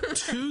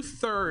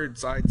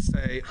 2/3, I'd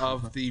say,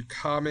 of the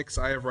comics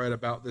I have read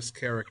about this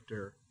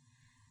character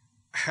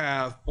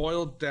have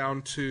boiled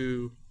down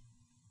to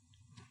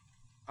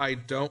I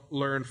don't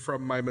learn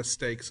from my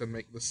mistakes and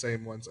make the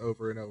same ones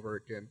over and over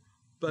again,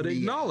 but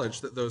acknowledge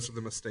that those are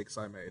the mistakes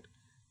I made.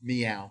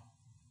 Meow.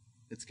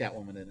 It's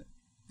Catwoman in it.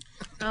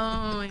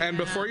 Oh, yeah. And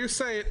before you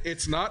say it,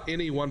 it's not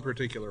any one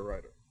particular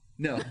writer.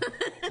 No.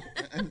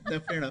 No,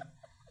 fair enough.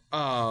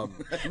 Um,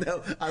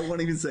 No, I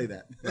won't even say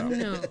that.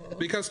 No.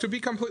 because to be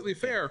completely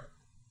fair,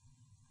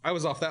 I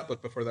was off that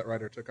book before that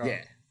writer took off.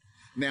 Yeah.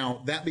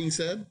 Now, that being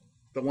said,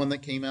 the one that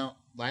came out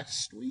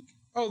last week,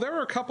 Oh, there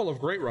were a couple of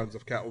great runs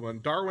of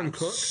Catwoman. Darwin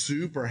Cook,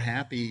 super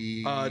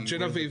happy.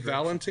 Genevieve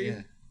Valentine,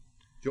 Yeah.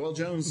 Joelle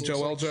Jones. looks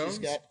Joelle like she's Jones,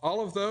 got-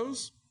 all of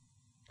those.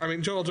 I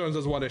mean, Joelle Jones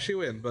is one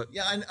issue in, but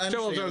yeah, I understand.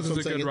 Joelle Jones That's is what a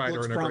I'm saying. good It writer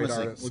looks and a great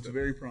promising. artist. Looks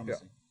very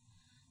promising.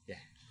 Yeah.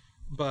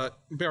 but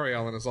Barry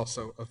Allen is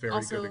also a very good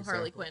Also example.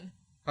 Harley Quinn.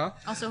 Huh?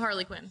 Also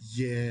Harley Quinn.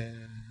 Yeah.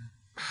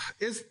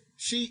 Is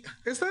She.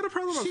 that a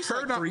problem of She's her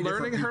like not 3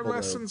 different learning her people, though.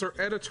 lessons or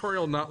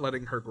editorial not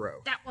letting her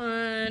grow? That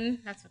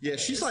one. That's what Yeah, that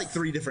she's is. like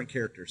 3 different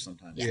characters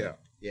sometimes. Yeah.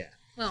 Yeah.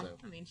 Well, So,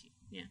 I mean,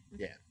 yeah.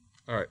 yeah.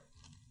 All right.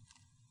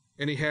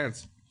 Any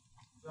hands?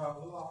 So, a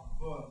little off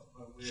the book,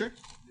 but with Sure.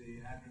 the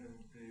advent of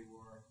Infinity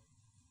War,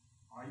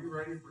 are you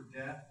ready for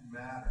death to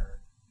matter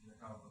in the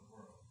comic book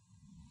world?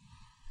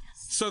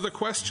 So the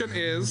question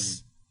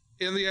is,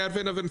 in the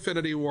advent of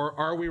Infinity War,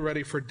 are we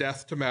ready for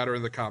death to matter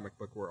in the comic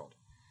book world?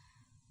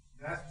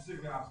 That's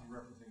specifically, obviously,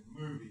 referencing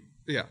the movie.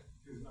 Yeah.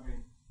 Because, I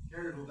mean,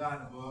 characters will die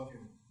in a book,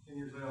 and 10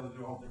 years later, they'll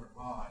do a whole different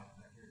line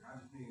of that character. I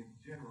just mean, in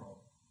general,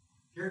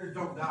 characters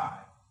don't die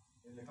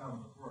in the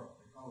comic book world.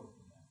 They've always been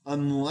that.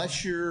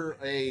 Unless you're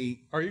a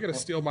Are you going to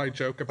steal my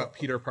joke about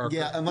Peter Parker?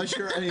 yeah, unless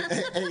you're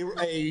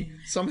a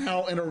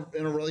somehow in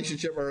a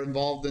relationship or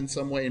involved in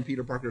some way in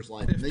Peter Parker's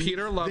life. If Then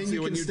Peter loves then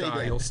you when can you stay die,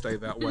 dead. you'll stay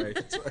that way.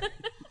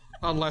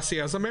 Unless he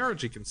has a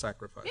marriage he can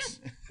sacrifice.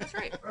 That's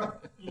right.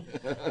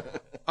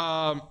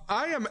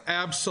 I am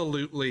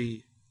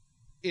absolutely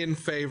in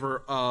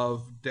favor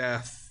of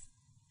death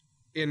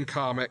in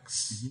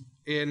comics,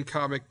 in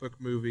comic book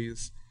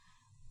movies.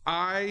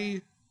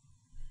 And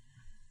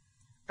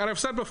I've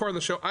said before in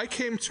the show, I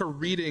came to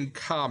reading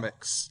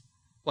comics.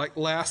 Like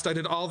last, I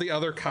did all the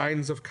other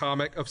kinds of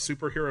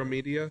superhero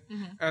media,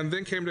 and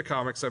then came to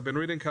comics. I've been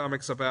reading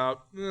comics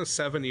about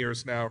 7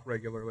 years now,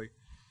 regularly.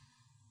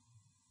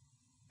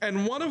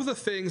 And one of the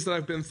things that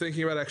I've been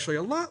thinking about actually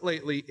a lot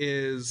lately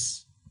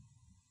is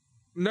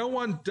no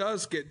one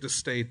does get to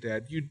stay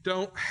dead. You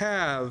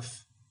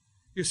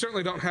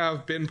certainly don't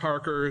have Ben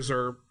Parkers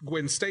or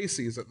Gwen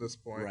Stacy's at this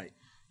point. Right.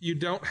 You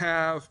don't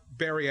have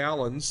Barry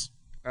Allen's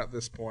at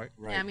this point.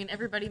 Right. Yeah, I mean,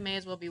 everybody may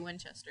as well be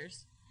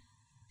Winchesters.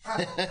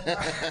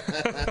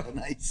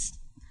 Nice.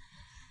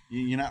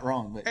 You're not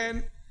wrong, but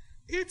And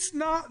it's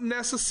not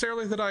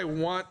necessarily that I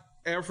want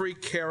every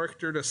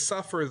character to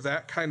suffer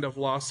that kind of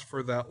loss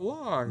for that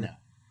long. No.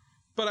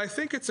 But I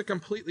think it's a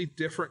completely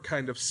different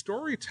kind of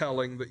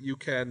storytelling that you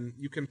can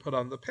put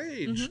on the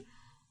page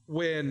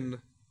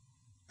when,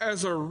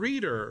 as a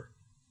reader,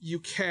 you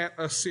can't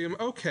assume,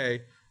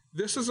 okay,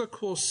 this is a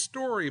cool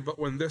story, but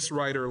when this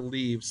writer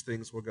leaves,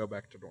 things will go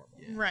back to normal.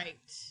 Right.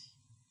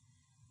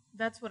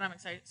 That's what I'm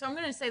excited. So I'm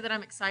going to say that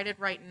I'm excited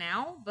right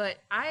now, but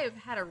I have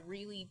had a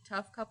really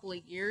tough couple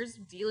of years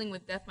dealing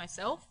with death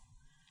myself.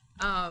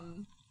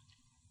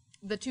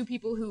 The 2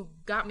 people who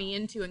got me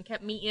into and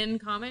kept me in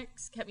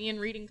comics, kept me in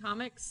reading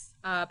comics,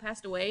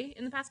 passed away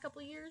in the past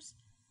couple of years.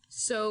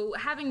 So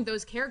having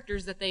those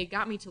characters that they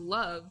got me to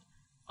love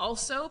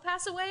also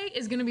pass away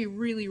is going to be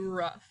really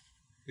rough.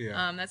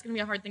 Yeah. That's going to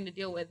be a hard thing to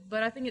deal with.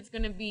 But I think it's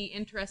going to be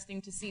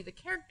interesting to see the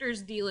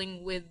characters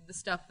dealing with the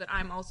stuff that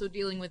I'm also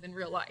dealing with in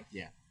real life.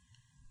 yeah.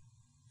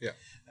 Yeah.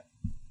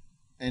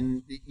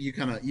 And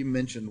you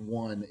mentioned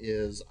one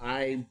is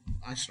I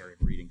started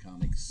reading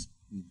comics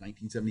in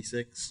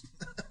 1976,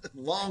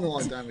 long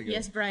time ago.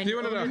 Yes, Brian. Do you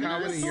want to you're know how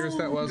older many than years us.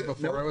 that was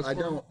before I was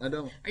born? I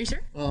don't. Are you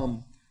sure?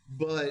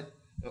 But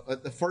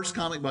the first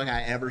comic book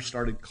I ever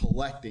started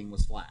collecting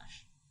was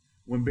Flash.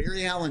 When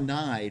Barry Allen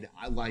died,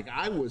 it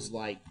was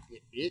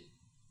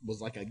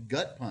like a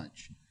gut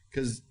punch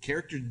because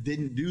characters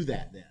didn't do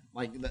that then.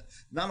 Like,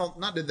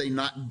 not did they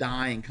not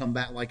die and come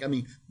back. Like, I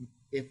mean,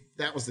 if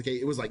that was the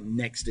case, it was like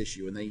next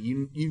issue, and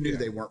you knew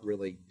they weren't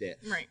really dead.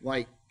 Right.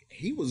 Like,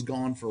 he was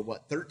gone for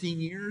what, 13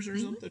 years or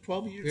something,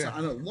 12 years. Yeah.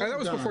 I don't know, And that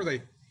was before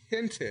they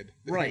hinted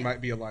that Right. he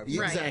might be alive.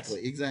 Right.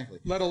 Exactly.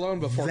 Let alone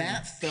before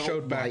That he felt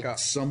showed back like up.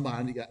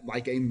 somebody,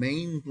 like a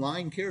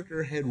mainline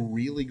character, had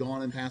really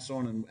gone and passed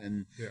on,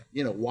 and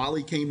Yeah.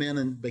 Wally came in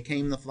and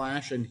became the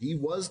Flash, and he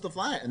was the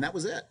Flash, and that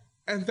was it.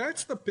 And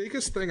that's the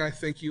biggest thing I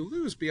think you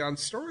lose beyond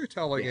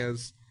storytelling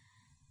is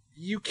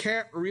you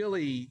can't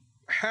really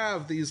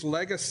have these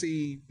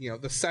legacy,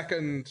 the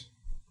second,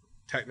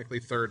 technically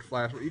third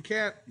Flash, but you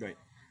can't. Right.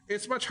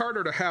 It's much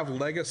harder to have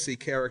legacy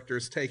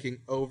characters taking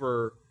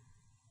over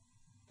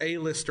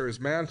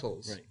A-listers'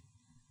 mantles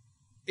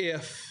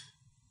if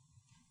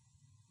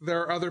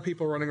there are other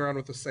people running around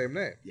with the same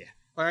name. Yeah.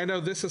 I know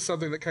this is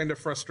something that kind of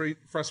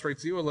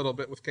frustrates you a little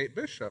bit with Kate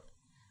Bishop.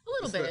 A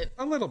little bit.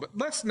 A little bit.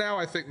 Less now,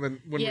 I think,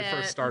 than when we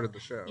first started the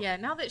show. Yeah,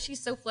 now that she's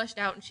so fleshed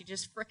out and she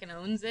just frickin'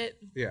 owns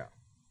it, Yeah.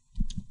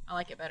 I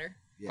like it better.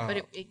 Yeah. But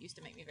it used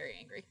to make me very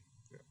angry.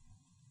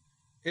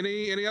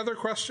 Any other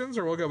questions,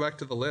 or we'll go back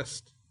to the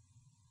list?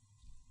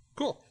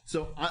 Cool.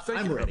 So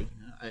Thank I'm you. ready.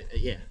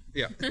 Yeah.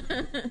 Yeah.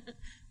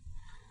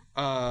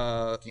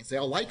 Can't say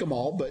I'll like them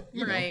all, but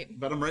Right.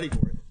 but I'm ready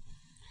for it.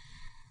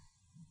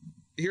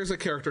 Here's a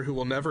character who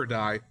will never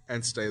die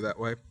and stay that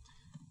way.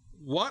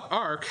 What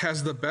arc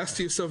has the best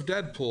use of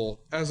Deadpool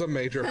as a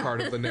major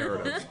part of the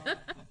narrative?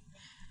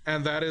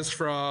 And that is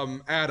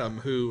from Adam,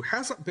 who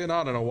hasn't been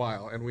on in a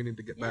while, and we need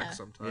to get back Yeah.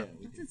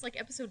 sometime. Since like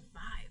episode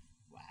 5.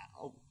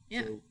 Wow.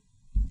 Yeah. So,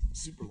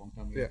 super long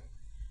time ago. Yeah.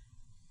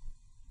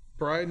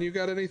 Brian, you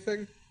got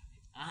anything?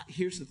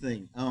 Here's the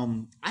thing.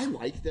 I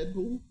like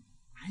Deadpool.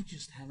 I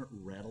just haven't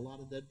read a lot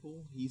of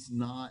Deadpool. He's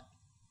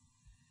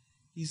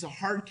a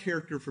hard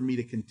character for me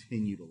to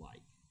continue to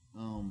like.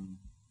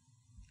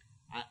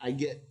 I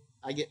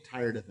get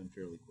tired of him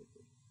fairly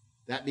quickly.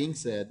 That being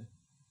said,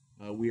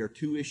 we are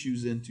 2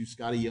 issues into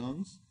Scotty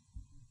Young's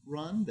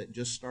run that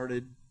just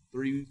started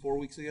 3-4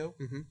 weeks ago.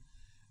 Mhm.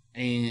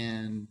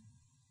 And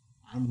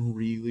I'm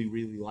really,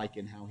 really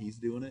liking how he's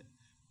doing it.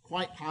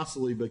 Quite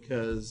possibly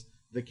because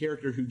the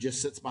character who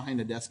just sits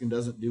behind a desk and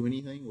doesn't do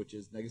anything, which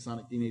is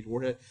Negasonic Teenage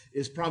Warhead,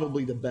 is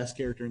probably the best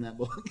character in that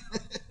book.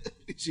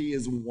 She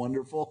is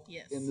wonderful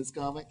in this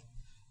comic.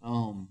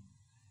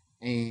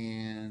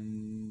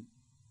 And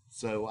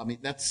so, I mean,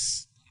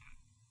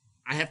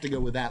 I have to go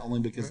with that only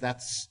because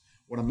that's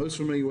what I'm most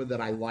familiar with,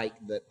 that I like,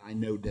 that I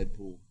know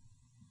Deadpool,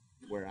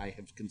 where I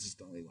have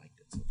consistently liked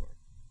it so far.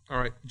 All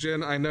right,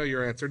 Jen, I know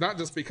your answer. Not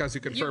just because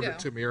you confirmed go. it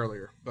to me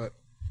earlier, but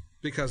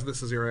because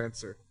this is your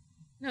answer.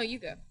 No, you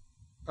go.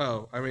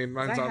 Oh, I mean,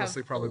 mine's I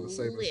honestly have probably a the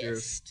same as yours.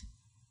 list.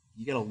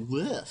 You got a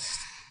list.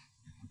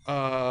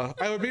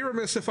 I would be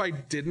remiss if I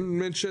didn't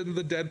mention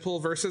the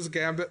Deadpool versus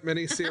Gambit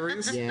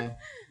miniseries. Yeah.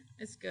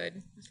 It's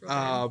good. It's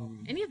real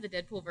good. Any of the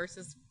Deadpool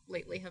verses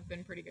lately have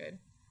been pretty good.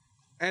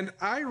 And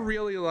I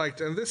really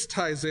liked, and this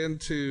ties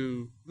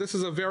into, this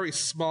is a very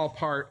small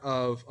part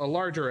of a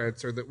larger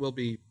answer that will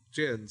be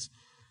Jin's,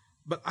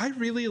 but I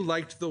really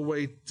liked the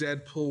way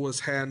Deadpool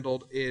was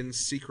handled in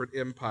Secret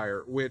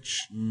Empire,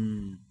 which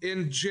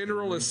in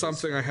general is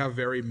something I have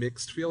very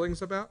mixed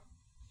feelings about.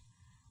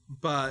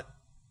 But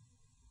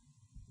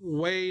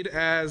Wade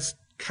as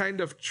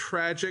kind of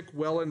tragic,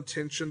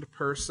 well-intentioned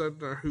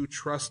person who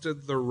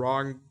trusted the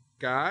wrong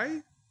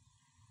guy,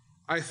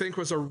 I think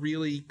was a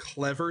really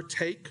clever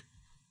take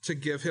to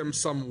give him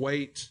some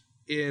weight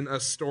in a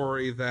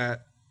story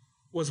that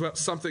was about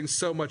something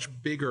so much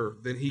bigger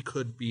than he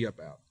could be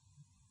about.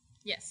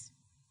 Yes.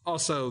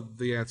 Also,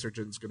 the answer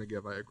Jin's going to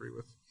give, I agree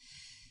with.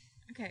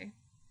 Okay.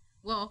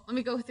 Well, let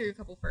me go through a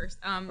couple first.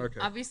 Okay.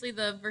 Obviously,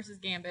 the versus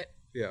Gambit.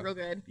 Yeah. Real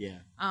good. Yeah.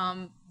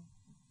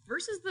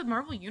 Versus the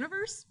Marvel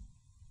Universe.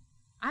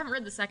 I haven't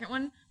read the second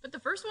one, but the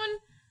first one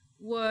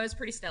was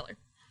pretty stellar.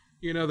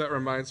 You know, that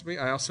reminds me,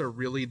 I also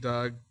really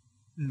dug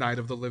Night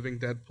of the Living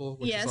Deadpool,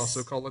 which Yes. is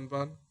also Cullen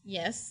Bunn.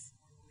 Yes.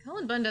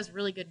 Cullen Bunn does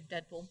really good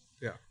Deadpool.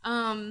 Yeah.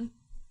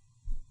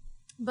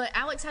 But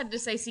Alex had to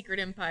say Secret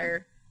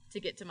Empire to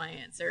get to my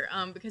answer,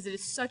 because it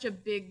is such a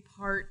big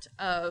part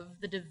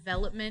of the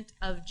development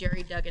of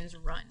Jerry Duggan's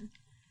run.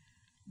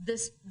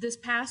 This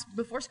past,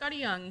 before Scotty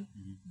Young,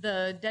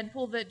 the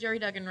Deadpool that Jerry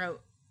Duggan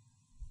wrote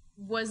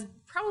was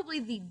probably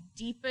the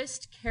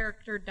deepest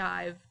character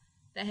dive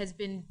that has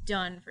been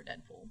done for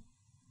Deadpool.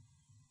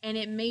 And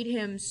it made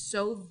him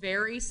so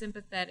very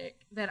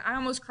sympathetic that I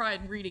almost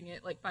cried reading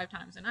it like 5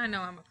 times. And I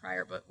know I'm a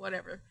crier, but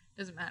whatever.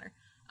 Doesn't matter.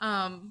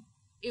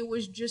 It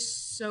was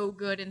just so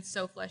good and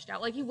so fleshed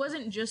out. Like, he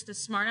wasn't just a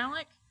smart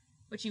aleck,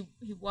 which he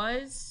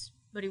was,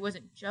 but he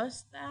wasn't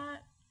just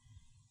that.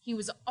 He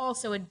was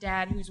also a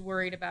dad who's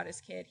worried about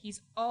his kid.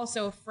 He's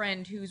also a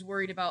friend who's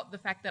worried about the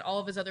fact that all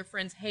of his other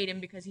friends hate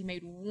him because he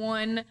made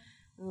one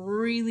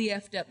really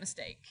effed up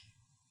mistake.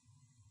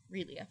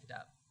 Really effed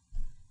up.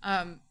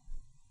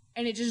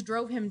 And it just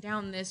drove him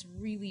down this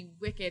really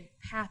wicked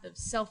path of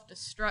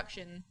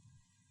self-destruction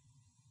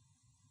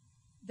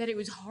that it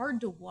was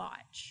hard to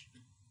watch.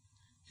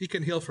 He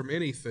can heal from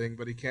anything,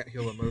 but he can't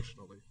heal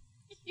emotionally.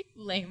 You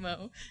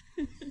lame-o.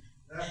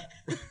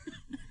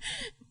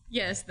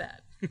 Yes,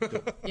 that.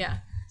 Yeah.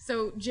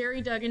 So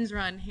Jerry Duggan's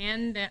run,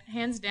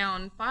 hands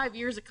down, 5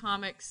 years of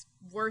comics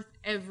worth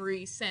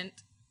every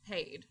cent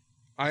paid.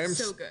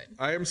 So good.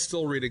 I am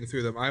still reading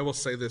through them. I will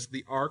say this: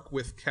 the arc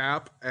with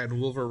Cap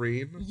and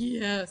Wolverine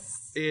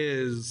Yes.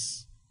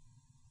 is,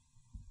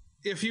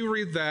 if you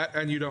read that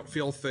and you don't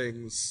feel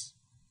things,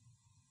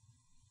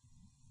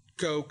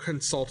 go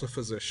consult a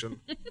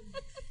physician.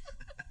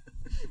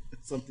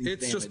 Something's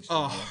It's just damaged a in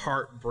there.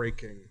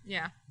 heartbreaking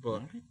Yeah.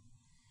 book.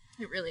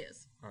 It really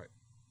is. All right.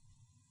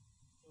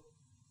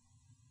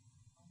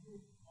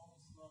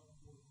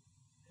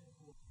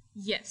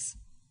 Yes.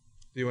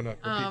 Do you want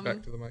to repeat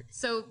back to the mic?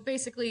 So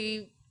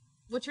basically,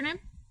 what's your name?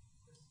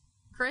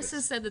 Chris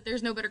has said that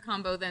there's no better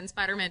combo than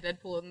Spider-Man,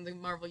 Deadpool in the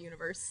Marvel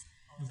Universe.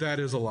 That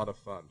is a lot of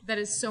fun. That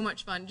is so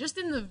much fun. Just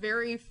in the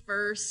very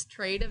first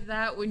trade of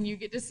that, when you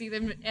get to see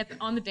them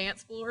on the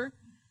dance floor.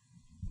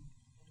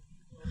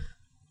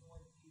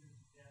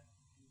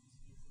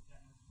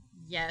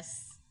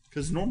 Yes.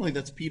 Because normally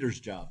that's Peter's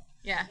job.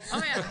 Yeah.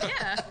 Oh yeah.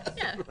 Yeah.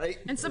 Yeah. Right?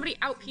 And somebody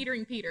out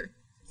Petering Peter.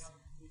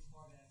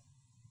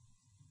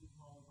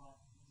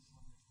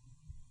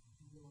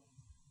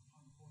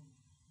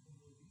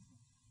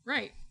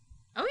 Right.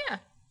 Oh yeah.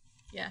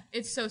 Yeah.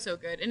 It's so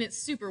good, and it's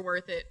super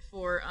worth it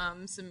for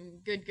some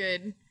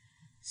good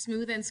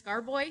Smooth and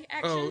Scarboy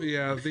action. Oh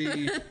yeah,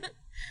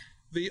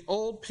 the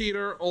old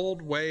Peter,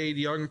 old Wade,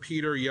 young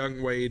Peter,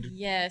 young Wade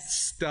Yes.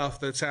 stuff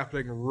that's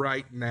happening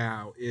right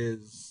now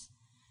is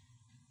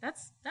That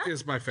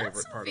is my favorite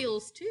that's some part of it.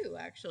 feels too,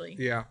 actually.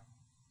 yeah.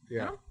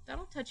 Yeah.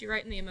 That'll touch you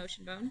right in the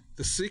emotion bone.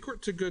 The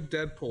secret to good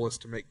Deadpool is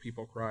to make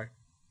people cry.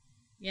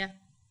 Yeah.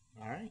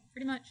 All right.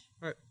 Pretty much.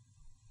 All right.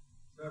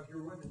 So if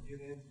you're wanting to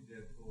get into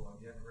Deadpool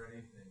and you haven't read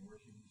anything, where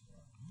should you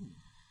start?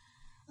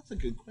 That's a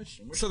good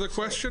question. So the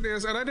question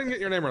is, and I didn't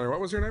get your name earlier. What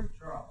was your name?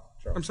 Charles.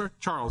 I'm sorry,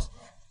 Charles.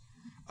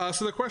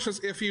 So the question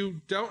is, if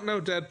you don't know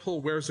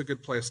Deadpool, where's a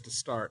good place to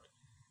start?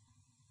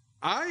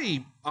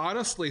 I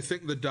honestly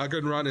think the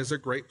Duggan run is a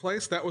great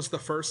place. That was the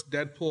first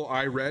Deadpool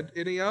I read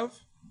any of.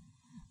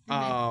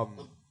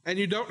 And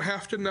you don't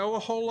have to know a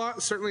whole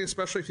lot, certainly,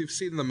 especially if you've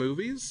seen the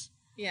movies.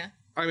 Yeah.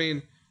 I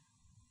mean,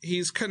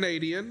 he's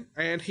Canadian,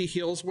 and he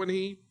heals when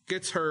he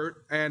gets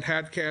hurt, and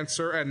had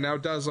cancer, and now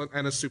doesn't,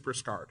 and is super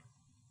scarred.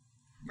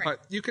 Right. But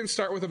you can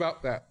start with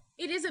about that.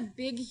 It is a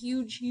big,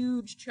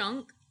 huge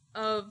chunk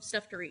of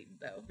stuff to read,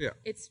 though. Yeah.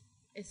 It's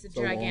a a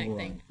long gigantic run,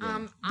 thing.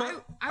 yeah.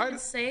 But I would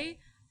say,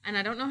 and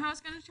I don't know how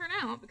it's going to turn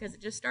out because it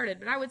just started,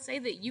 but I would say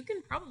that you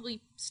can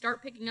probably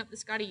start picking up the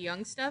Scotty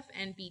Young stuff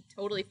and be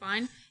totally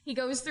fine. He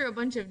goes through a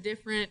bunch of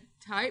different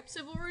types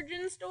of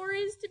origin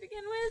stories to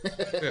begin with,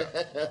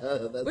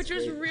 That's which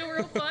was great.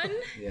 real fun,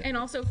 Yeah. and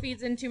also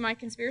feeds into my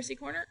conspiracy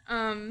corner.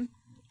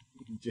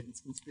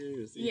 Jen's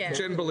conspiracy. Yeah.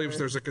 Jen believes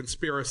there's a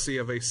conspiracy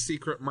of a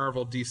secret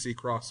Marvel DC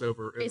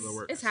crossover in the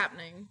works. It's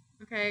happening.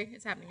 Okay,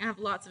 it's happening. I have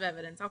lots of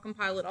evidence. I'll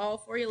compile it all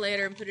for you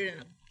later and put it in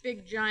a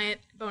big giant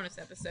bonus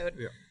episode.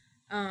 Yeah.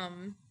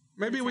 Um,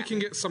 Maybe It's we can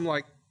get some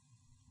like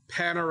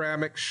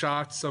panoramic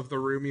shots of the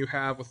room you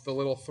have with the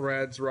little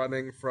threads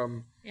running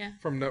from yeah.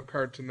 note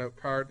card to note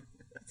card.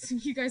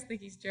 You guys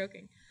think he's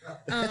joking?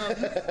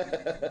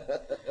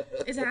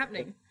 It's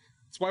happening.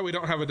 That's why we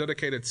don't have a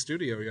dedicated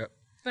studio yet.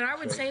 But I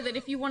would say that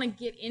if you want to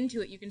get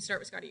into it, you can start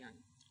with Scotty Young,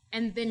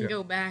 and then Yeah.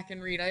 go back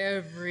and read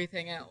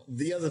everything else.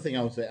 The other thing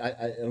I would say,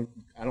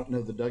 I don't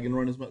know the Duggan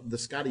run as much. The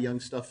Scotty Young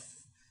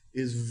stuff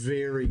is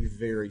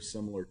very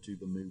similar to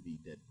the movie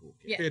Deadpool.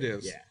 Yeah. It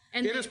is. Yeah.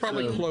 And It is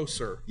probably so-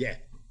 closer. Yeah.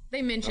 They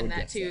I mention would that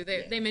guess too. that, They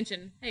yeah. they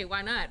mention, hey,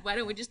 why not? Why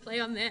don't we just play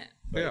on that?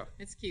 Yeah.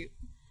 It's cute.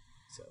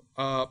 So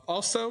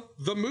Also,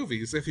 the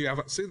movies, if you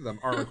haven't seen them,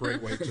 are a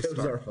great way to those are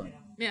start. fun.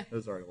 Yeah.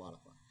 Those are a lot of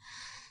fun.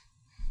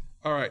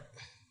 All right.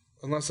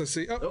 Unless I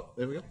see. Oh, Oh,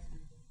 there we go.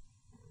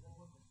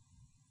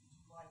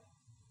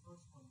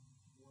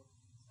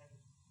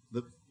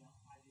 The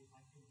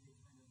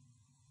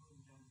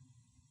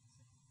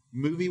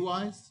movie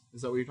wise,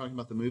 is that what you're talking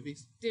about? The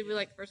movies? Did we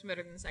like the first one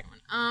better than the second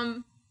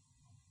one?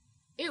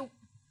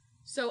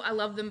 So I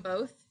love them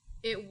both.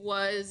 It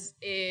was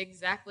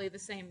exactly the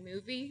same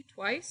movie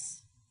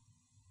twice.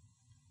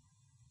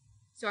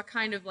 So I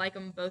kind of like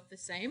them both the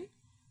same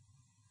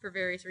for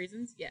various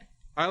reasons. Yeah.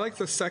 I like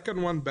the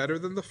second one better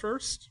than the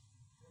first.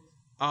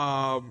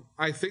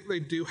 I think they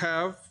do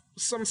have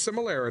some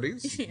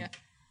similarities. Yeah.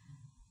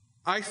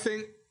 I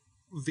think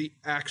the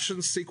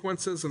action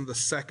sequences in the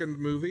second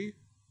movie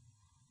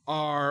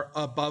are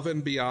above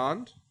and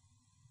beyond.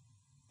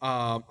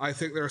 I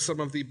think they're some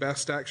of the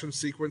best action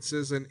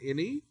sequences in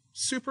any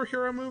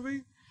superhero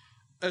movie,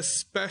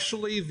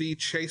 especially the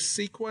chase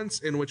sequence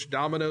in which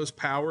Domino's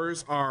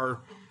powers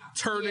are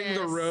turning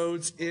the Yes.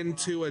 roads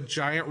into a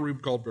giant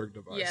Rube Goldberg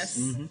device.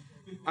 Yes.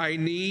 I It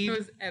need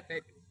was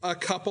epic. a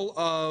couple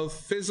of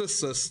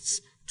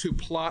physicists to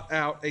plot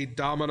out a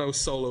Domino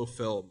solo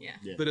film Yeah.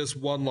 Yeah. that is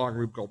one long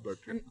Rube Goldberg.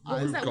 And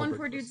what was that one Goldberg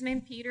poor dude's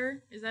name?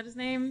 Peter? Is that his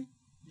name?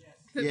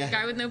 The Yeah.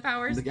 guy with no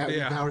powers? The guy with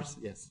Yeah. powers?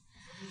 Yes.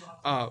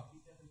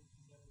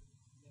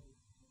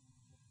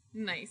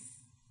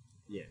 Nice.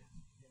 Yeah.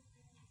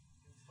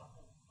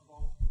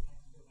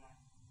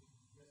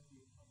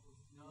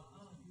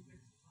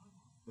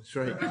 That's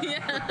right.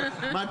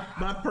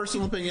 My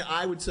personal opinion,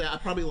 I would say I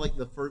probably like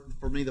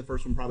for me, the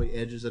first one probably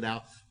edges it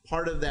out.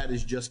 Part of that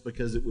is just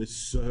because it was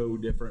so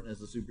different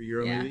as a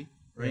superhero movie,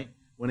 right?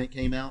 When it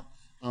came out.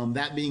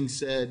 That being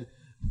said,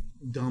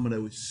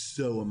 Domino is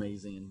so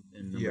amazing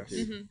in number 2.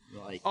 Mm-hmm.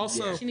 Like,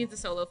 Also, She needs a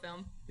solo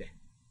film. yeah.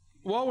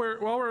 while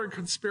we're in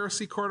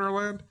conspiracy corner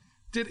land,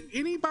 did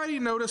anybody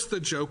notice the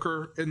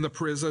Joker in the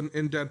prison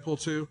in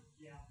Deadpool 2?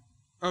 Yeah.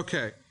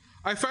 Okay.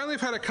 I finally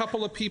have had a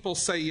couple of people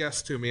say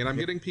yes to me, and I'm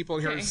getting people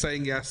here Okay.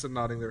 saying yes and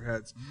nodding their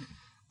heads.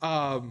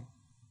 The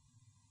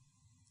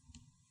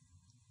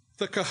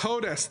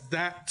cojones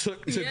that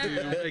took to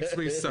do makes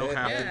me so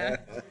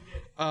happy.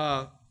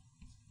 Yeah.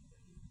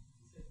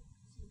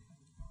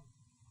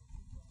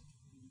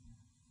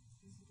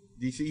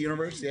 DC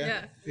Universe,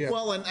 yeah. Yeah.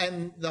 Well,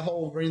 and the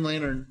whole Green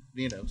Lantern,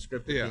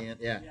 script at the end,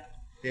 yeah.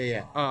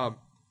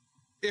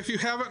 If you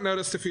haven't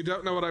noticed, if you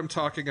don't know what I'm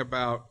talking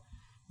about,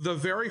 the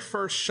very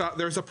first shot,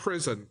 there's a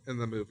prison in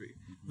the movie.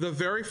 The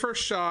very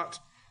first shot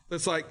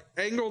that's like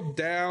angled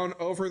down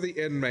over the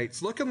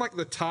inmates, looking like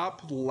the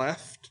top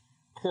left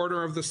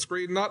corner of the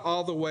screen, not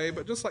all the way,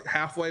 but just like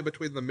halfway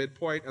between the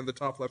midpoint and the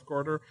top left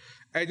corner.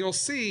 And you'll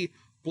see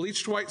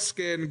bleached white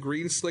skin,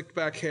 green slicked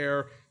back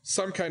hair,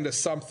 some kind of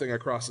something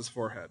across his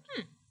forehead.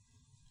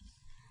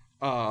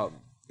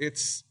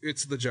 It's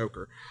the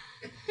Joker.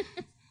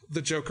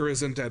 The Joker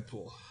is in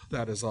Deadpool.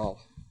 That is all.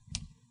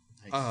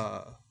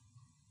 Nice.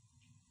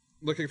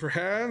 Looking for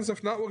hands.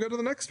 If not, we'll go to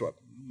the next one.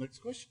 Next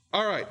question.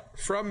 All right.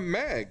 From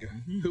Meg,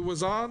 who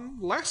was on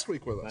last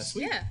week with us. Last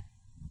week. Yeah.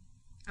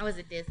 I was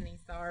at Disney,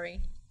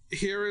 sorry.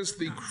 Here is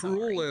the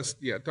cruelest.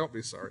 Yeah, don't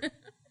be sorry.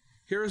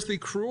 Here is the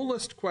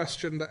cruelest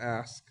question to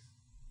ask.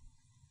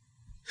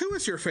 Who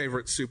is your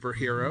favorite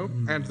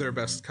superhero and their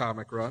best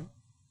comic run?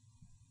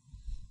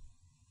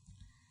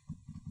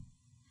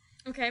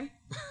 Okay.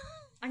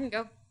 I can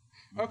go.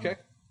 Okay.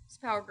 It's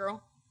Power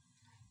Girl.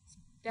 It's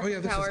Oh yeah,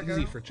 definitely this Power is Girl.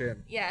 easy for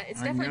Jen. Yeah,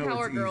 it's I definitely know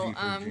Power it's Girl. easy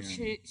for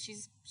Jen.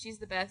 She's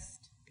the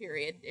best.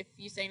 Period. If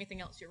you say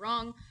anything else, you're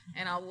wrong,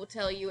 and I will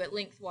tell you at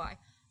length why.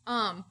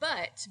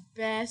 But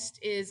best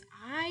is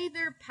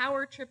either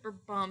Power Trip or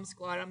Bomb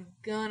Squad. I'm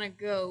gonna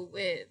go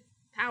with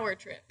Power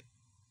Trip.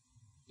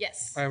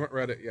 Yes. I haven't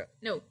read it yet.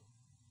 No.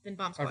 Then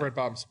Bomb Squad. I've read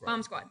Bomb Squad.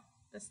 Bomb Squad.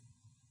 That's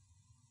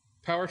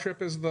Power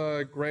Trip is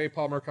the Gray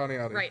Palmer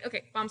Coniati. right.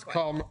 Okay. Bomb Squad.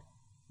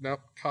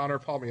 Connor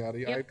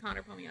Palmiotti. Yep.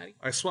 Connor Palmiotti.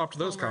 I swapped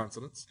those Palmer.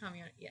 consonants.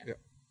 Palmiotti. Yeah. Yeah.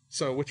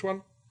 So which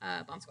one?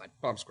 Bomb Squad.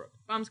 Bomb Squad.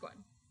 Bomb Squad.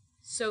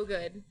 So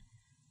good.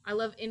 I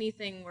love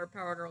anything where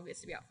Power Girl gets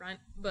to be out front,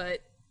 but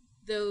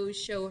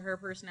those show her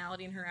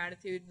personality and her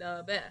attitude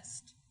the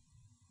best.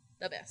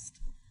 The best.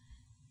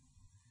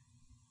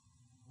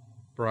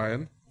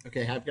 Brian.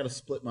 Okay, I've got to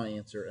split my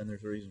answer, and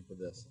there's a reason for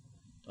this.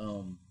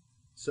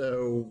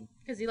 So,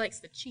 Because he likes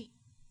to cheat.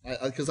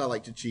 because I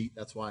like to cheat,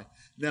 that's why.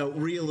 No,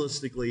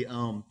 realistically,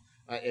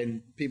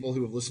 and people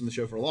who have listened to the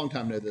show for a long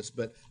time know this,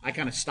 but I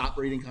kind of stopped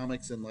reading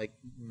comics in like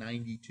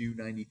 92,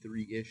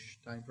 93-ish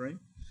time frame,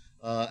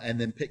 and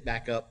then picked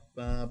back up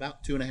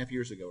about 2.5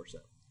 years ago or so.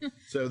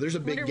 So there's a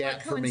big Wonder gap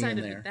what for me in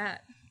coincided there. with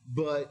that.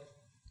 But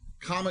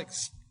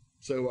comics,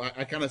 so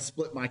I kind of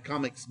split my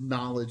comics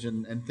knowledge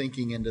and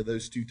thinking into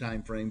those two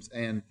time frames.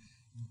 And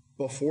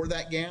before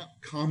that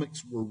gap,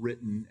 comics were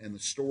written and the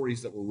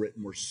stories that were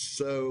written were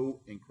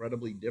so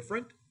incredibly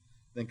different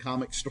than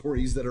comic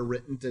stories that are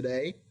written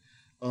today.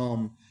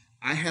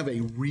 I have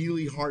a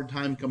really hard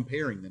time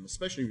comparing them,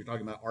 especially if you're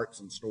talking about arcs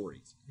and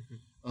stories.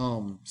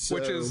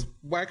 Which is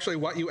actually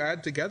what you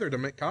add together to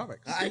make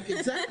comics.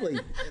 Exactly.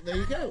 There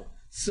you go.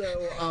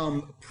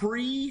 So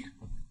pre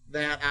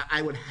that,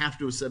 I would have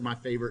to have said my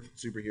favorite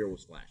superhero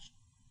was Flash.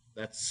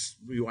 That's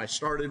who I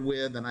started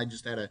with, and I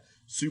just had a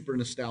super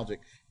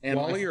nostalgic. And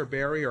Wally or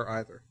Barry or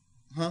either?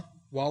 Huh?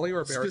 Wally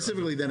or Barry?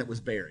 Specifically, then it was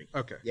Barry.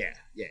 Okay. Yeah.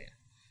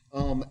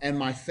 And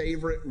my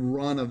favorite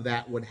run of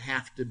that would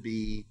have to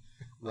be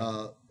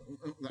because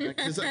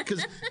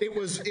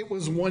it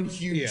was one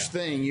huge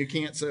thing. You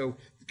can't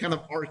kind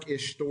of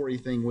arc-ish story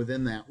thing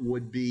within that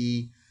would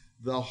be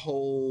the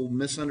whole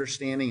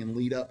misunderstanding and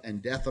lead up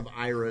and death of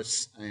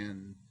Iris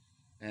and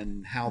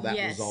how that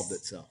resolved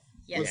itself.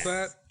 Yes. Was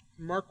that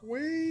Mark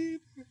Waid?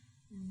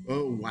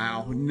 Oh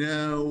wow!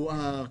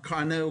 No,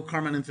 I know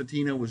Carmen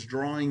Infantino was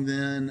drawing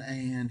then,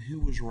 and who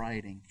was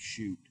writing?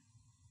 Shoot,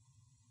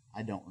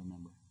 I don't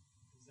remember.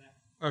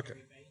 Okay.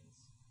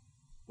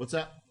 What's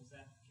that? Was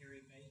that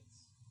Carrie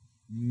Bates?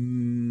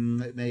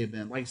 It may have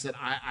been. Like I said,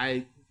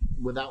 I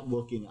without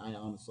looking, I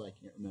honestly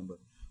can't remember.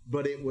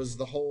 But it was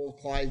the whole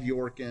Clive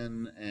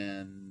Yorkin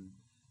and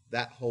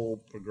that whole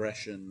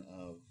progression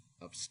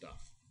of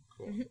stuff.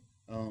 Cool.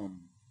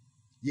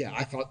 Yeah,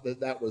 I thought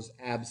that was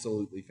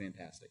absolutely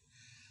fantastic.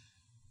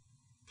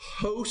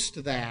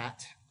 Post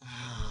that,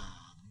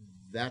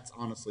 that's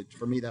honestly,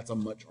 for me, that's a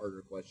much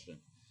harder question.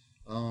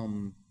 I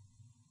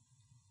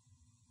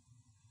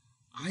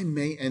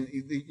may, and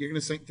you're going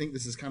to think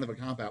this is kind of a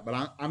cop-out,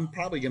 but I'm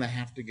probably going to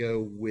have to go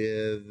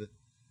with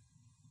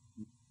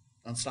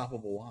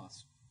Unstoppable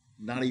Wasp,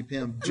 Naughty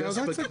Pim. No,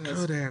 that's a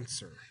good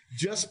answer.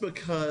 Just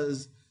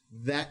because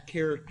that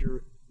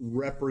character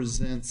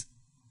represents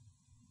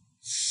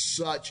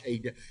such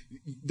a.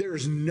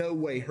 There's no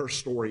way her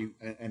story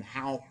and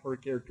how her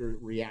character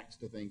reacts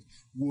to things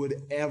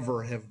would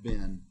ever have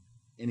been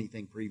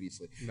anything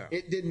previously. No.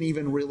 It didn't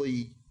even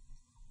really,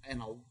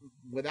 and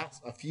without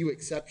a few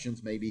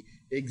exceptions, maybe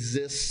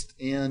exist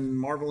in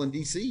Marvel and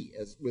DC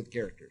as with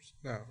characters.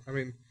 No, I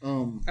mean,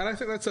 and I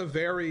think that's a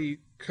very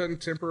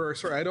contemporary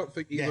story. I don't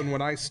think even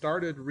when I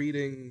started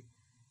reading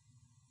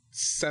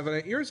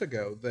 7-8 years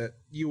ago that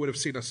you would have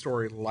seen a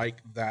story like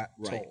that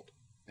told.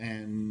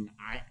 And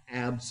I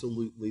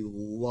absolutely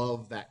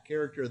love that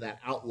character, that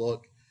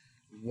outlook,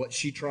 what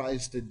she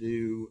tries to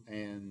do,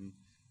 and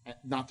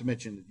not to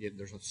mention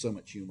there's so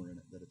much humor in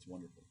it that it's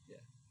wonderful. Yeah,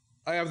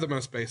 I have the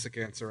most basic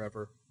answer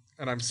ever,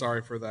 and I'm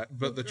sorry for that.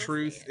 But the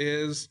truth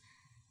is,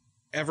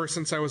 ever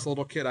since I was a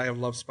little kid, I have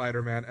loved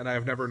Spider-Man, and I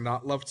have never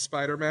not loved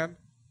Spider-Man.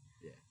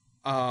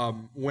 Yeah.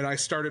 When I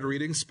started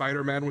reading,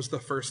 Spider-Man was the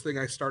first thing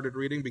I started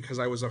reading because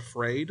I was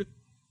afraid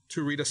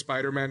to read a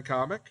Spider-Man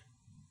comic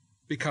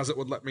because it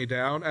would let me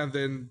down. And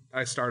then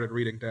I started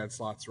reading Dan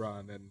Slott's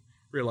run and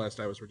realized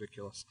I was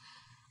ridiculous.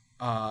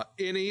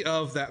 Any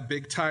of that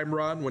big time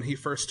run when he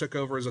first took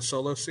over as a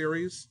solo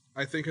series,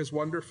 I think is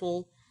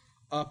wonderful.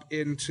 Up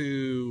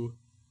into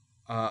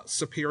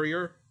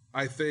Superior,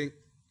 I think,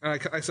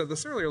 and I said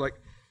this earlier, like,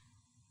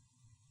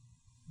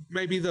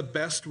 maybe the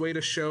best way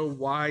to show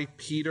why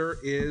Peter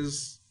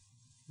is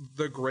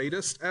the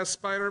greatest as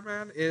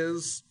Spider-Man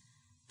is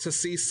to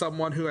see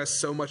someone who has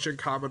so much in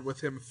common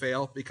with him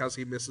fail because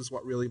he misses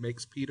what really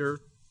makes Peter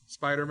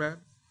Spider-Man.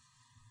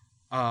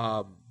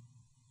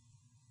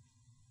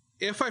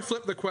 If I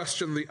flip the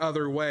question the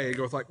other way,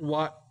 go with like,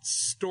 what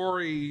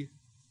story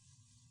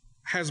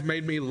has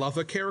made me love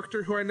a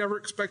character who I never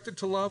expected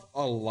to love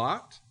a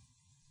lot,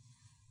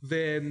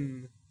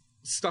 then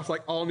stuff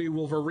like All New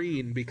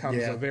Wolverine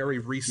becomes a very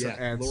recent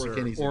answer,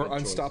 or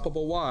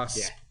Unstoppable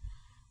Wasp.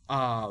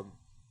 Yeah.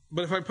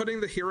 But if I'm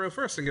putting the hero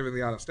first and giving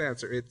the honest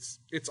answer,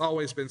 it's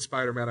always been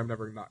Spider-Man. I'm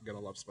never not going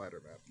to love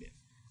Spider-Man. Yeah.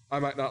 I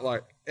might not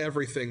like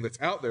everything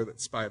that's out there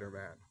that's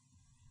Spider-Man.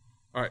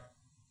 All right.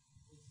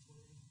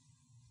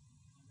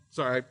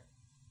 Sorry.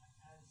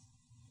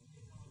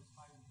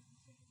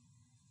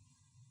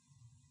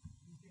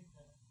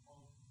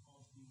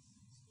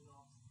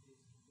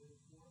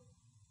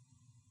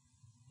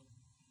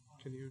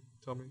 Can you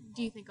tell me?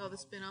 Do you think all the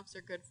spin-offs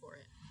are good for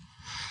it?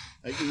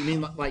 You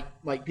mean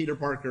like Peter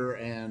Parker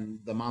and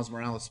the Miles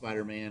Morales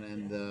Spider-Man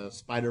and the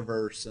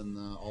Spider-Verse and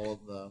all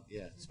of the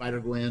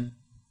Spider-Gwen?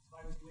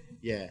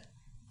 Yeah.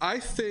 I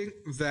think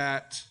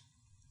that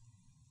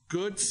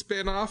good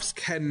spin-offs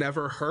can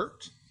never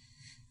hurt.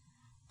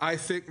 I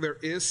think there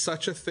is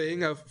such a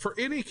thing of, for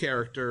any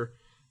character,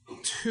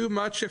 too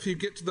much if you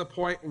get to the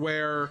point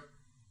where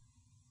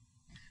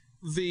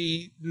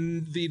the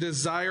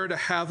desire to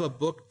have a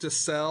book to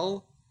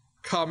sell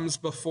comes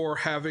before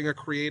having a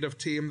creative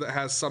team that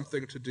has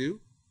something to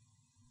do.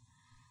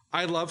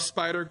 I love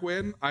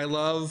Spider-Gwen. I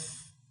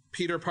love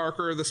Peter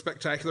Parker, the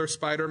Spectacular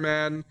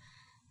Spider-Man.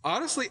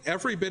 Honestly,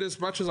 every bit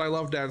as much as I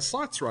love Dan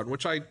Slott's run,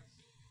 which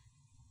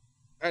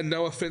and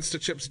no offense to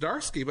Chip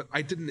Zdarsky, but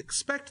I didn't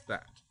expect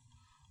that.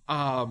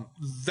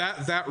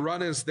 That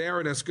run is there,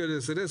 and as good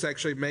as it is,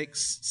 actually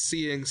makes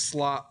seeing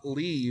Slott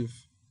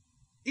leave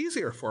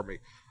easier for me.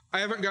 I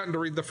haven't gotten to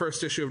read the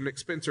first issue of Nick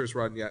Spencer's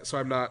run yet, so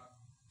I'm not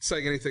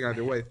saying anything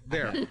either way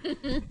there.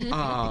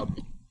 I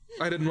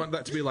didn't want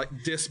that to be like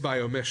diss by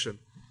omission.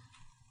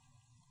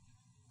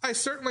 I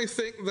certainly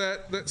think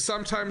that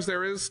sometimes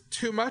there is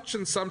too much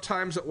and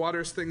sometimes it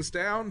waters things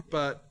down,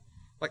 but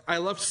like I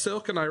loved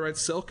Silk and I read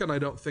Silk and I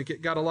don't think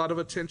it got a lot of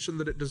attention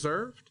that it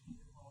deserved.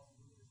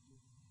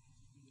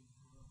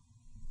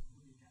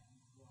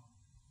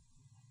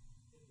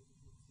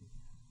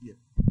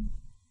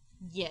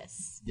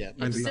 Yes. Yeah.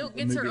 Silk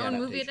gets her own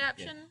movie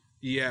adaptation.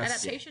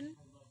 Yes. Adaptation.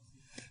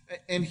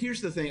 And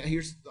here's the thing.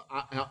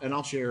 And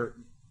I'll share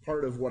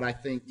part of what I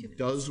think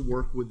does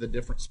work with the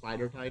different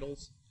Spider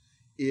titles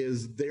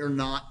is they're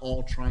not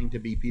all trying to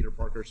be Peter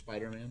Parker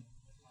Spider-Man.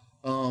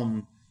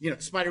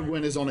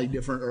 Spider-Gwen is on a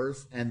different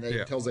Earth and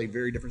it tells a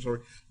very different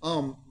story.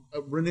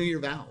 Renew Your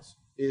Vows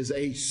is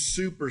a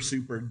super,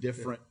 super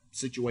different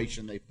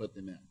situation they put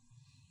them in.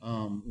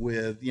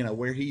 With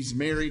where he's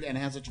married and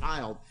has a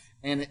child,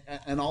 and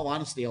in all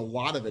honesty, a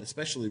lot of it,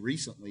 especially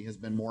recently, has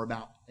been more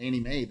about Annie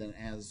Mae than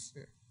as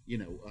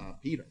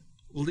Peter.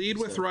 Lead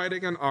with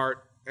writing and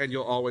art, and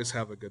you'll always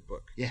have a good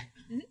book. Yeah.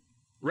 Mm-hmm.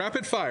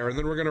 Rapid fire, and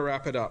then we're going to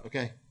wrap it up.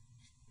 Okay.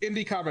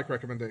 Indie comic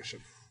recommendation.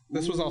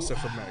 This was also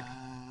from Meg.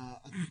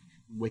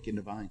 Wicked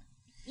Divine.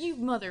 You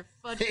mother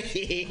fudge.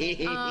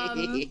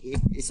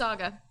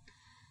 Saga.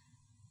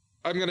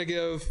 I'm going to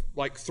give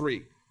like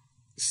 3.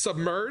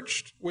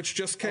 Submerged, which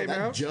just came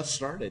out. Just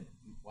started.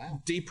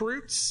 Wow. Deep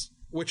Roots,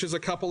 which is a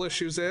couple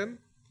issues in.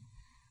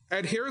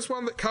 And here's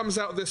one that comes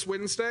out this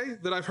Wednesday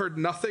that I've heard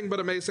nothing but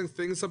amazing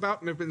things about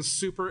and have been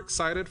super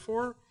excited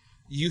for.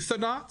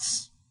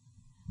 Euthonauts,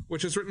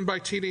 which is written by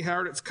Tini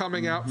Howard. It's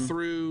coming out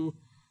through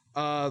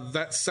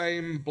that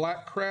same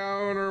Black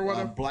Crown or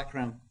whatever. Black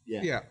Crown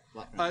Yeah.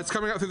 Black Panther. It's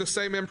coming out through the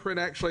same imprint,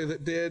 actually,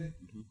 that did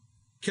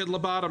Kid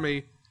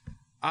Lobotomy.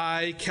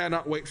 I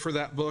cannot wait for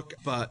that book,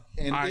 but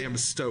I am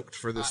stoked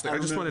for this thing. I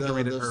just wanted to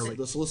read it early.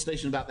 The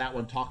solicitation about that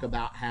one talk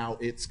about how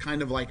it's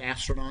kind of like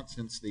astronauts,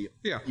 hence the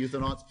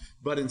euthonauts,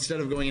 but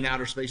instead of going in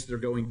outer space, they're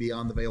going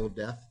beyond the veil of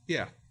death.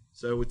 Yeah.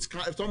 So it's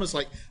almost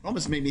like, it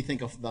almost made me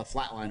think of the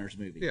Flatliners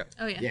movie. Yeah.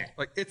 Oh, yeah. Yeah.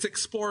 Like, it's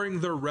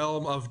exploring the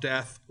realm of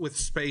death with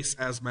space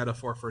as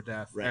metaphor for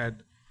death, Right.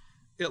 and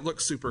it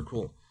looks super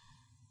cool.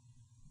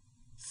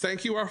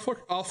 Thank you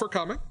all for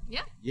coming.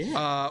 Yeah.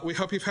 Yeah. We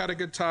hope you've had a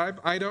good time.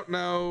 I don't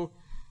know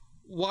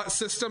what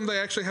system they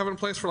actually have in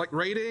place for like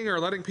rating or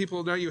letting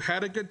people know you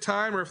had a good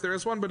time, or if there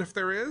is one, but if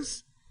there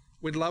is,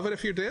 we'd love it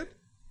if you did.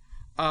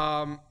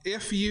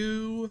 If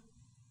you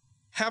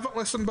haven't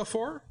listened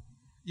before,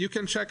 you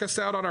can check us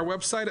out on our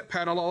website at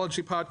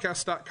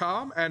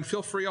panelologypodcast.com, and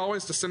feel free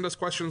always to send us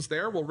questions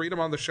there. We'll read them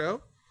on the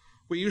show.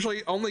 We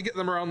usually only get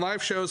them around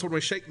live shows when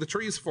we shake the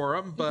trees for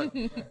them, but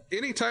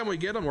anytime we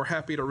get them, we're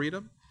happy to read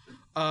them.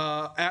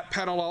 At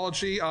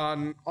Panelology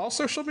on all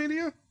social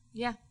media?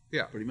 Yeah.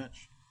 Yeah. Pretty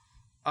much.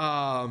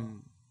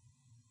 And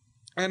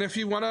if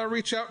you want to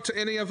reach out to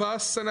any of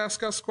us and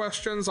ask us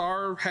questions,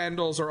 our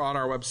handles are on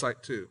our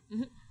website too.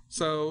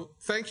 So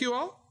thank you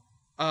all,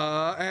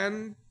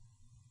 and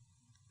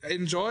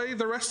enjoy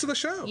the rest of the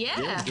show.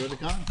 Yeah. Enjoy the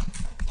con.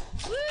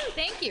 Woo,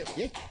 thank you.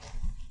 Yeah.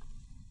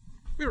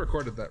 We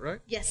recorded that,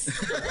 right? Yes.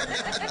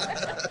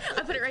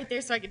 I put it right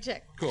there so I could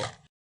check. Cool.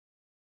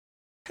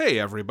 Hey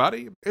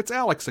everybody, it's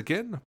Alex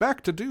again,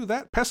 back to do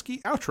that pesky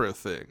outro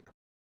thing.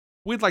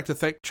 We'd like to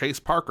thank Chase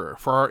Parker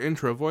for our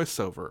intro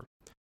voiceover.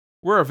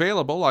 We're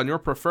available on your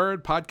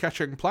preferred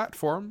podcatching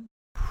platform,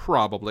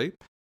 probably,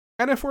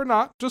 and if we're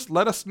not, just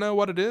let us know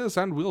what it is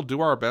and we'll do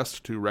our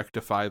best to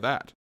rectify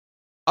that.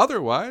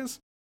 Otherwise,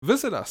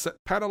 visit us at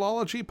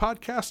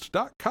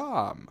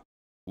panelologypodcast.com.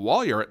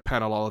 While you're at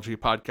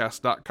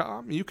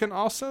panelologypodcast.com, you can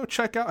also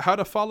check out how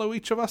to follow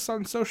each of us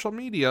on social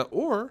media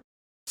or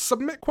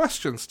submit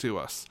questions to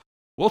us.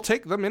 We'll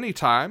take them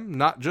anytime,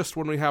 not just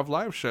when we have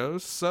live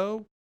shows,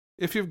 so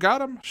if you've got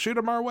them, shoot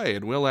them our way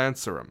and we'll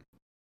answer them.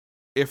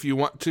 If you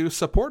want to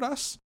support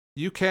us,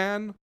 you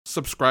can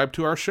subscribe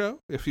to our show,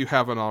 if you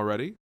haven't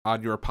already,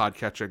 on your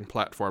podcatching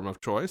platform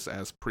of choice,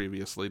 as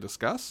previously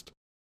discussed.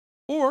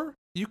 Or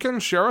you can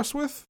share us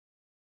with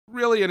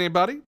really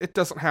anybody. It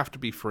doesn't have to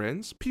be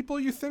friends, people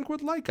you think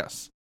would like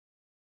us.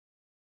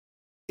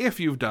 If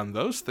you've done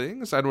those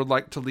things and would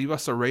like to leave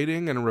us a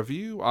rating and a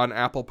review on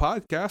Apple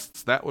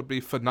Podcasts, that would be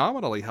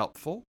phenomenally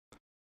helpful.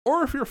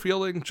 Or if you're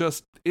feeling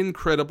just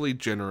incredibly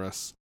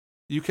generous,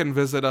 you can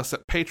visit us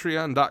at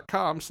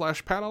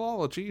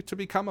patreon.com/panelology to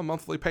become a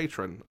monthly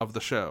patron of the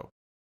show.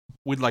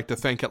 We'd like to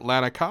thank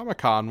Atlanta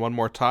Comic-Con one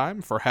more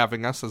time for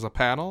having us as a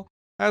panel,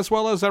 as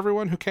well as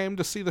everyone who came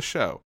to see the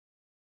show.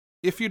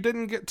 If you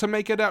didn't get to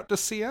make it out to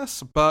see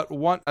us, but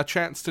want a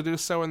chance to do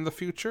so in the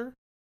future,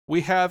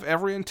 we have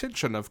every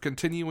intention of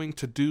continuing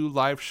to do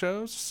live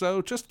shows,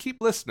 so just keep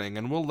listening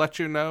and we'll let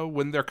you know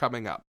when they're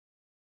coming up.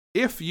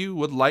 If you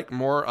would like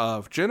more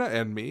of Jenna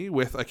and me,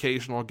 with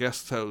occasional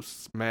guest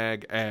hosts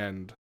Meg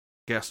and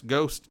guest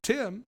ghost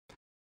Tim,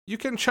 you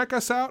can check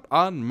us out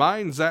on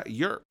Minds at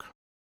Yerk,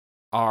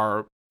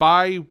 our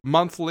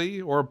bi-monthly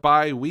or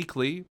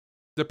bi-weekly,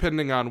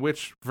 depending on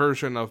which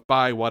version of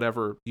bi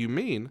whatever you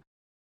mean,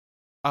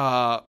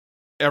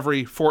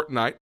 every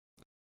fortnight,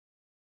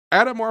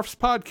 Atomorphs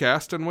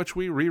podcast in which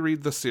we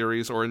reread the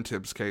series, or in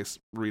Tim's case,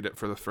 read it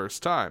for the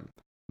first time.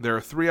 There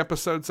are 3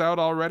 episodes out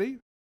already.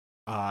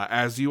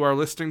 As you are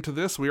listening to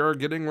this, we are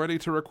getting ready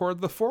to record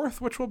the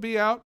 4th, which will be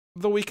out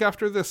the week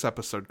after this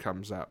episode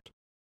comes out.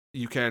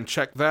 You can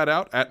check that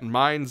out at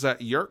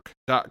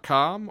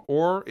mindsatyerk.com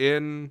or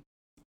in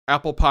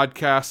Apple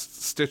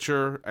Podcasts,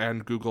 Stitcher,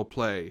 and Google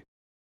Play.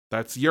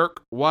 That's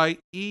Yerk,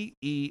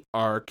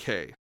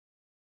 Y-E-E-R-K.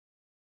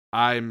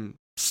 I'm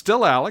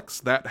still Alex.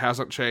 That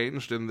hasn't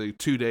changed in the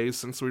 2 days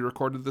since we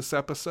recorded this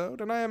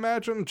episode, and I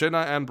imagine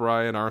Jenna and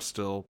Brian are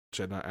still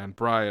Jenna and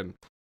Brian.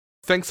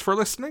 Thanks for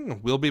listening.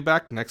 We'll be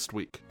back next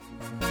week.